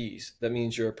amount of fees. That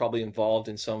means you're probably involved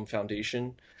in some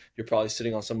foundation. You're probably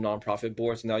sitting on some nonprofit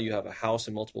boards. Now you have a house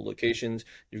in multiple locations.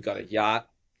 You've got a yacht.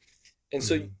 And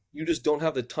so Hmm. you just don't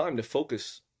have the time to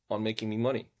focus on making me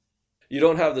money. You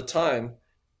don't have the time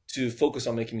to focus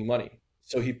on making me money.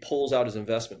 So he pulls out his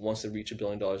investment once they reach $1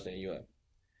 billion in AUM.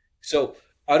 So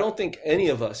I don't think any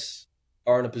of us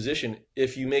are in a position,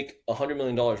 if you make $100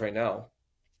 million right now,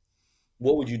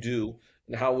 what would you do?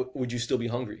 And how would you still be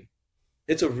hungry?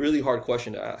 It's a really hard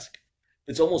question to ask.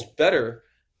 It's almost better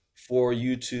for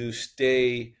you to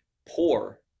stay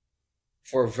poor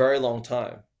for a very long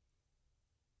time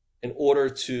in order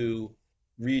to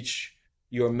reach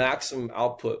your maximum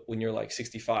output when you're like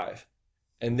 65.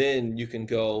 And then you can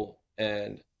go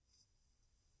and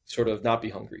sort of not be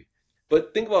hungry.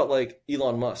 But think about like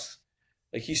Elon Musk.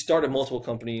 Like he started multiple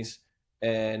companies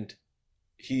and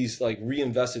he's like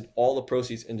reinvested all the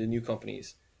proceeds into new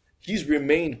companies. He's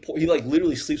remained poor. He like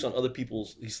literally sleeps in other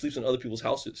people's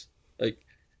houses. Like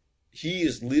he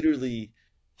is literally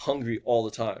hungry all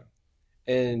the time.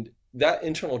 And that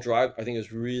internal drive, I think,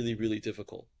 is really, really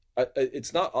difficult.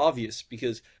 It's not obvious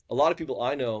because a lot of people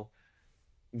I know,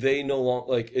 they no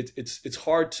longer like it's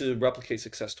hard to replicate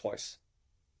success twice.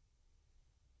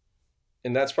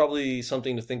 And that's probably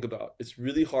something to think about. It's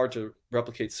really hard to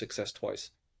replicate success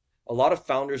twice. A lot of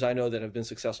founders I know that have been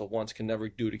successful once can never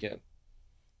do it again.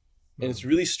 And Hmm. it's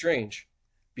really strange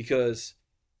because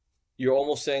you're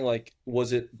almost saying like,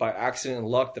 was it by accident and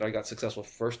luck that I got successful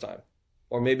first time?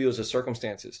 Or maybe it was the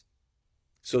circumstances.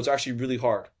 So it's actually really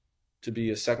hard to be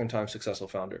a second time successful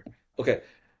founder. Okay,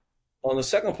 on the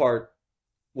second part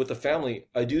with the family,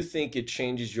 I do think it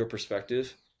changes your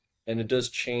perspective and it does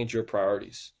change your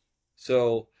priorities.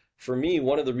 So for me,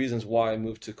 one of the reasons why I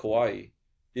moved to Kauai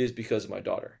is because of my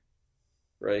daughter,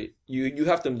 right? You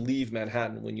have to leave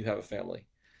Manhattan when you have a family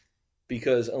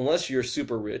because unless you're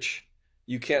super rich,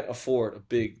 you can't afford a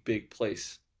big, big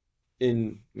place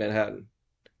in Manhattan.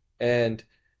 And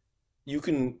you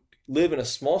can live in a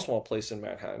small, small place in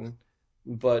Manhattan,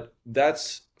 but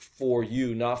that's for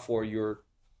you, not for your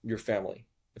family,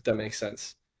 if that makes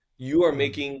sense. You are Hmm.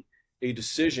 making a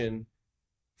decision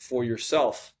for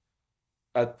yourself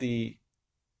at the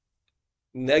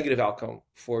negative outcome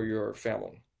for your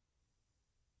family.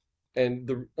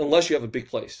 And unless you have a big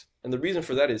place. And the reason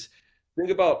for that is think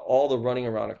about all the running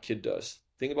around a kid does.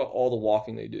 Think about all the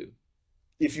walking they do.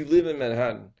 If you live in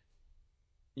Manhattan,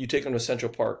 you take them to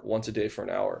Central Park once a day for an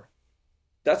hour.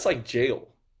 That's like jail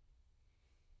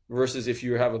versus if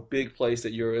you have a big place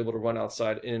that you're able to run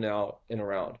outside in and out and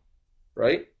around,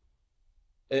 right?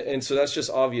 And so that's just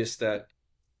obvious that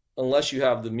unless you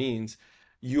have the means,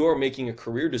 you're making a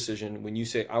career decision when you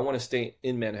say, I want to stay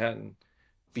in Manhattan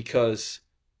because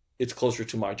it's closer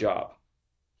to my job.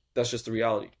 That's just the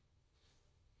reality.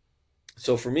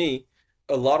 So for me,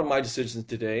 a lot of my decisions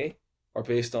today are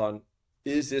based on,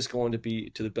 is this going to be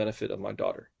to the benefit of my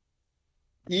daughter?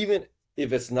 Even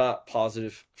if it's not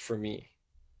positive for me,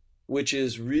 which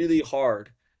is really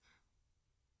hard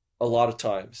a lot of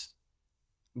times.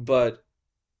 But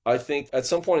I think at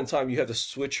some point in time, you have to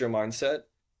switch your mindset.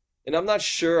 And I'm not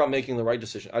sure I'm making the right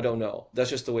decision. I don't know. That's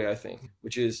just the way I think,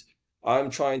 which is I'm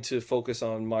trying to focus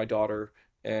on my daughter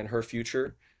and her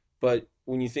future. But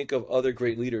when you think of other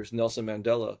great leaders, Nelson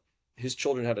Mandela, his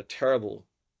children had a terrible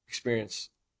experience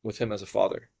with him as a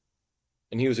father.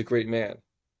 And he was a great man,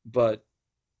 but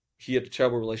he had a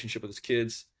terrible relationship with his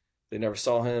kids. They never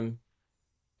saw him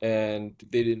and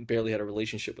they didn't barely had a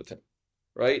relationship with him,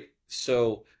 right?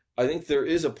 So I think there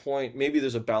is a point, maybe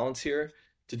there's a balance here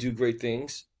to do great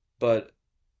things, but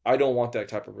I don't want that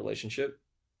type of relationship.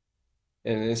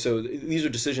 And so these are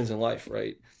decisions in life,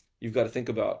 right? You've got to think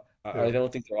about. I Yeah.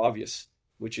 don't think they're obvious,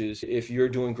 which is if you're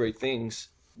doing great things,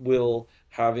 will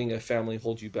having a family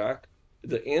hold you back?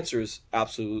 The answer is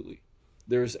absolutely.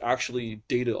 There's actually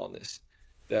data on this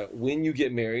that when you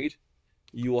get married,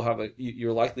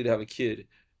 you're likely to have a kid.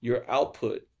 Your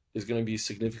output is going to be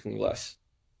significantly less.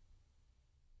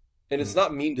 And it's Hmm.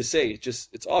 not mean to say,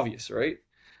 it's obvious, right?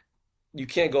 You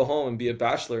can't go home and be a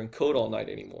bachelor and code all night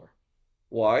anymore.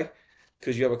 Why?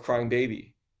 because you have a crying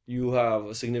baby. You have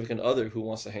a significant other who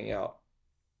wants to hang out.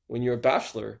 When you're a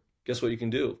bachelor, guess what you can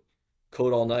do?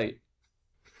 Code all night.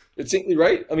 It's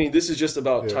right. I mean, this is just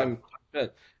about Yeah. time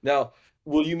spent. Now,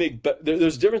 will you make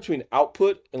there's a difference between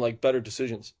output and like better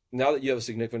decisions. Now that you have a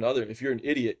significant other, if you're an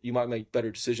idiot, you might make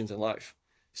better decisions in life.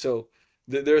 So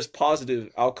there's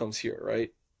positive outcomes here,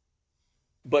 right?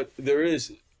 But there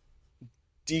is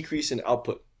decrease in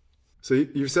output. So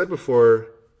you've said before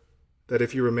that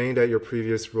if you remained at your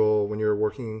previous role when you were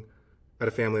working at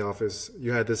a family office,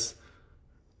 you had this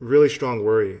really strong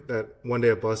worry that one day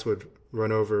a bus would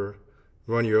run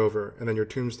you over, and then your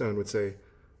tombstone would say,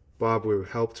 Bob Wu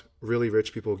helped really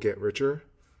rich people get richer.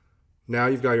 Now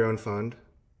you've got your own fund.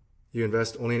 You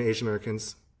invest only in Asian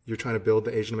Americans. You're trying to build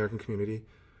the Asian American community.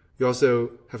 You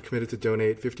also have committed to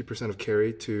donate 50% of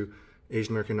carry to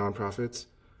Asian American nonprofits.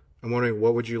 I'm wondering,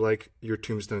 what would you like your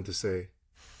tombstone to say?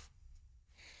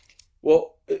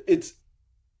 Well, it's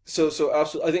so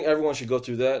absolutely. I think everyone should go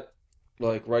through that.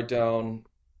 Like write down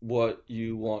what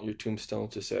you want your tombstone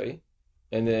to say,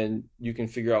 and then you can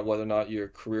figure out whether or not your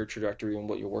career trajectory and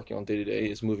what you're working on day to day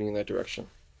is moving in that direction.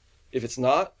 If it's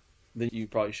not, then you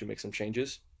probably should make some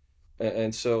changes.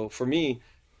 And so for me,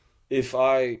 if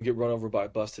I get run over by a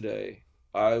bus today,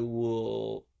 I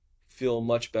will feel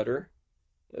much better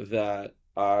that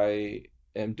I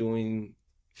am doing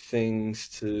things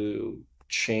to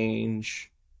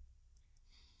change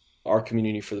our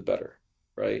community for the better,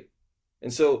 right?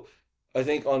 And so I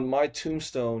think on my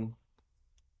tombstone,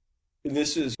 and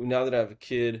this is now that I have a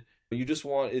kid, you just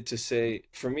want it to say,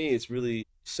 for me, it's really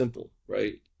simple,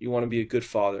 right? You want to be a good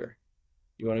father,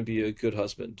 you want to be a good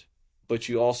husband, but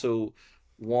you also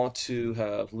want to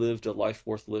have lived a life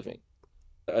worth living.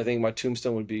 I think my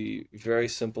tombstone would be very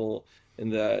simple in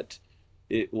that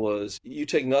it was you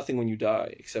take nothing when you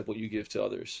die except what you give to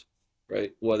others,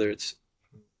 right? Whether it's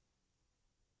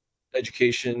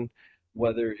education,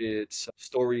 whether it's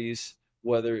stories,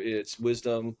 whether it's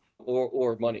wisdom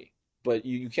or money. But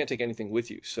you can't take anything with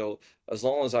you. So as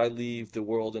long as I leave the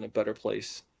world in a better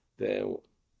place than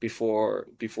before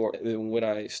than when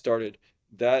I started,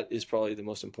 that is probably the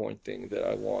most important thing that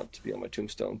I want to be on my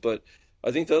tombstone. But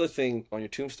I think the other thing on your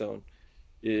tombstone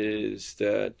is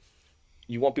that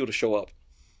you want people to show up.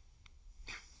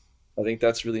 I think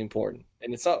that's really important.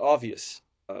 And it's not obvious.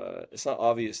 It's not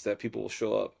obvious that people will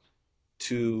show up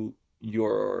to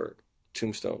your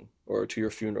tombstone or to your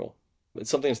funeral. It's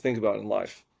something to think about in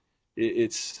life.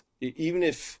 Even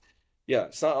if, yeah,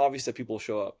 it's not obvious that people will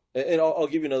show up. And I'll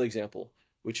give you another example,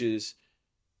 which is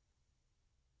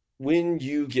when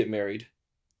you get married,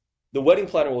 the wedding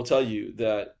planner will tell you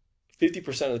that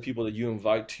 50% of the people that you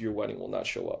invite to your wedding will not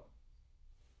show up,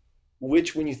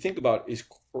 which, when you think about it, is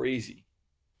crazy.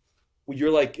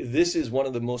 You're like, this is one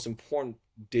of the most important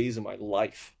days of my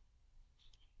life,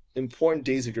 important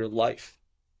days of your life.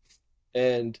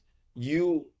 And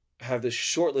you have this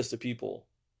short list of people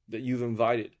that you've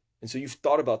invited. And so you've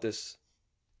thought about this.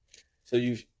 So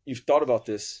you've thought about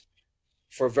this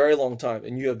for a very long time,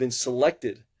 and you have been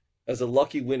selected as a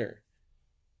lucky winner,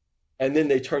 and then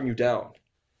they turn you down.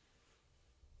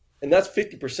 And that's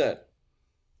 50%.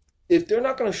 If they're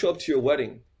not going to show up to your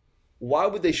wedding, why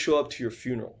would they show up to your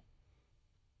funeral?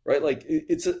 Right? Like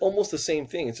it's almost the same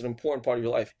thing. It's an important part of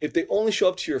your life. If they only show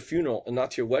up to your funeral and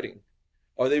not to your wedding,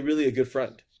 are they really a good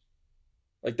friend?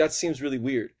 Like that seems really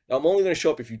weird. Now, I'm only going to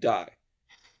show up if you die,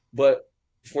 but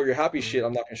for your happy shit,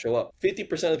 I'm not going to show up.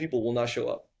 50% of the people will not show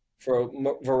up for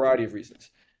a variety of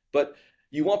reasons. But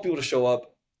you want people to show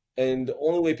up, and the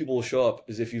only way people will show up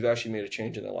is if you've actually made a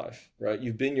change in their life, right?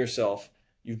 You've been yourself.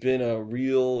 You've been a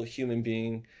real human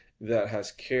being that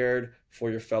has cared for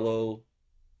your fellow,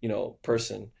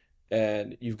 person,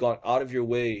 and you've gone out of your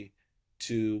way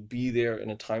to be there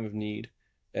in a time of need,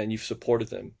 and you've supported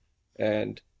them.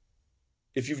 And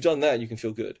if you've done that, you can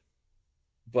feel good.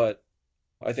 But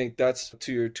I think that's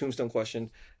to your tombstone question.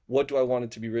 What do I want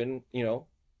it to be written?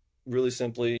 Really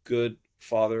simply, good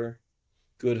father,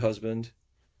 good husband,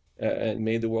 and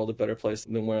made the world a better place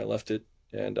than when I left it.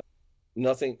 And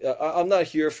nothing, I'm not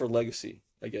here for legacy,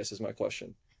 I guess is my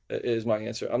question, is my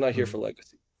answer. I'm not here for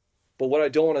legacy. But what I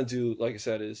don't want to do, like I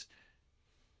said, is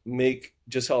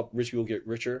just help rich people get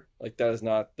richer. Like that is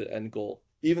not the end goal.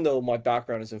 Even though my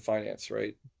background is in finance,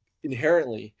 right?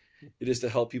 Inherently, it is to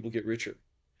help people get richer.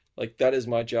 Like that is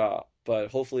my job. But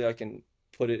hopefully I can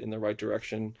put it in the right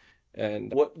direction.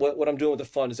 And what I'm doing with the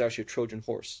fund is actually a Trojan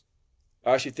horse.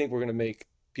 I actually think we're going to make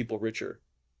people richer,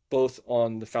 both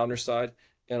on the founder side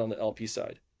and on the LP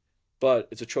side. But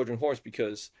it's a Trojan horse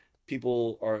because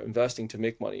people are investing to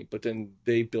make money, but then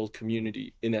they build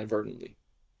community inadvertently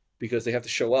because they have to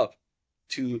show up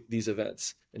to these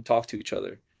events and talk to each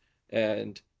other.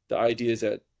 And the idea is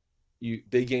that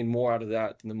they gain more out of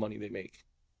that than the money they make.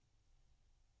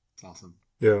 It's awesome.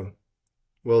 Yeah.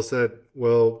 Well said.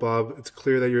 Well, Bob, it's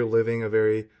clear that you're living a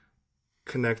very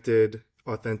connected,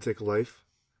 authentic life.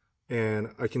 And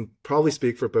I can probably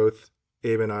speak for both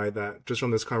Abe and I that just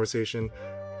from this conversation,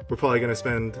 we're probably going to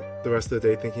spend the rest of the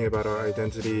day thinking about our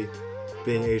identity,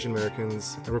 being Asian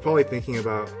Americans. And we're probably thinking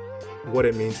about what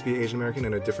it means to be Asian American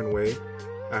in a different way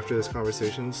after this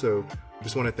conversation. So I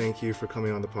just want to thank you for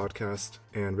coming on the podcast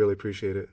and really appreciate it.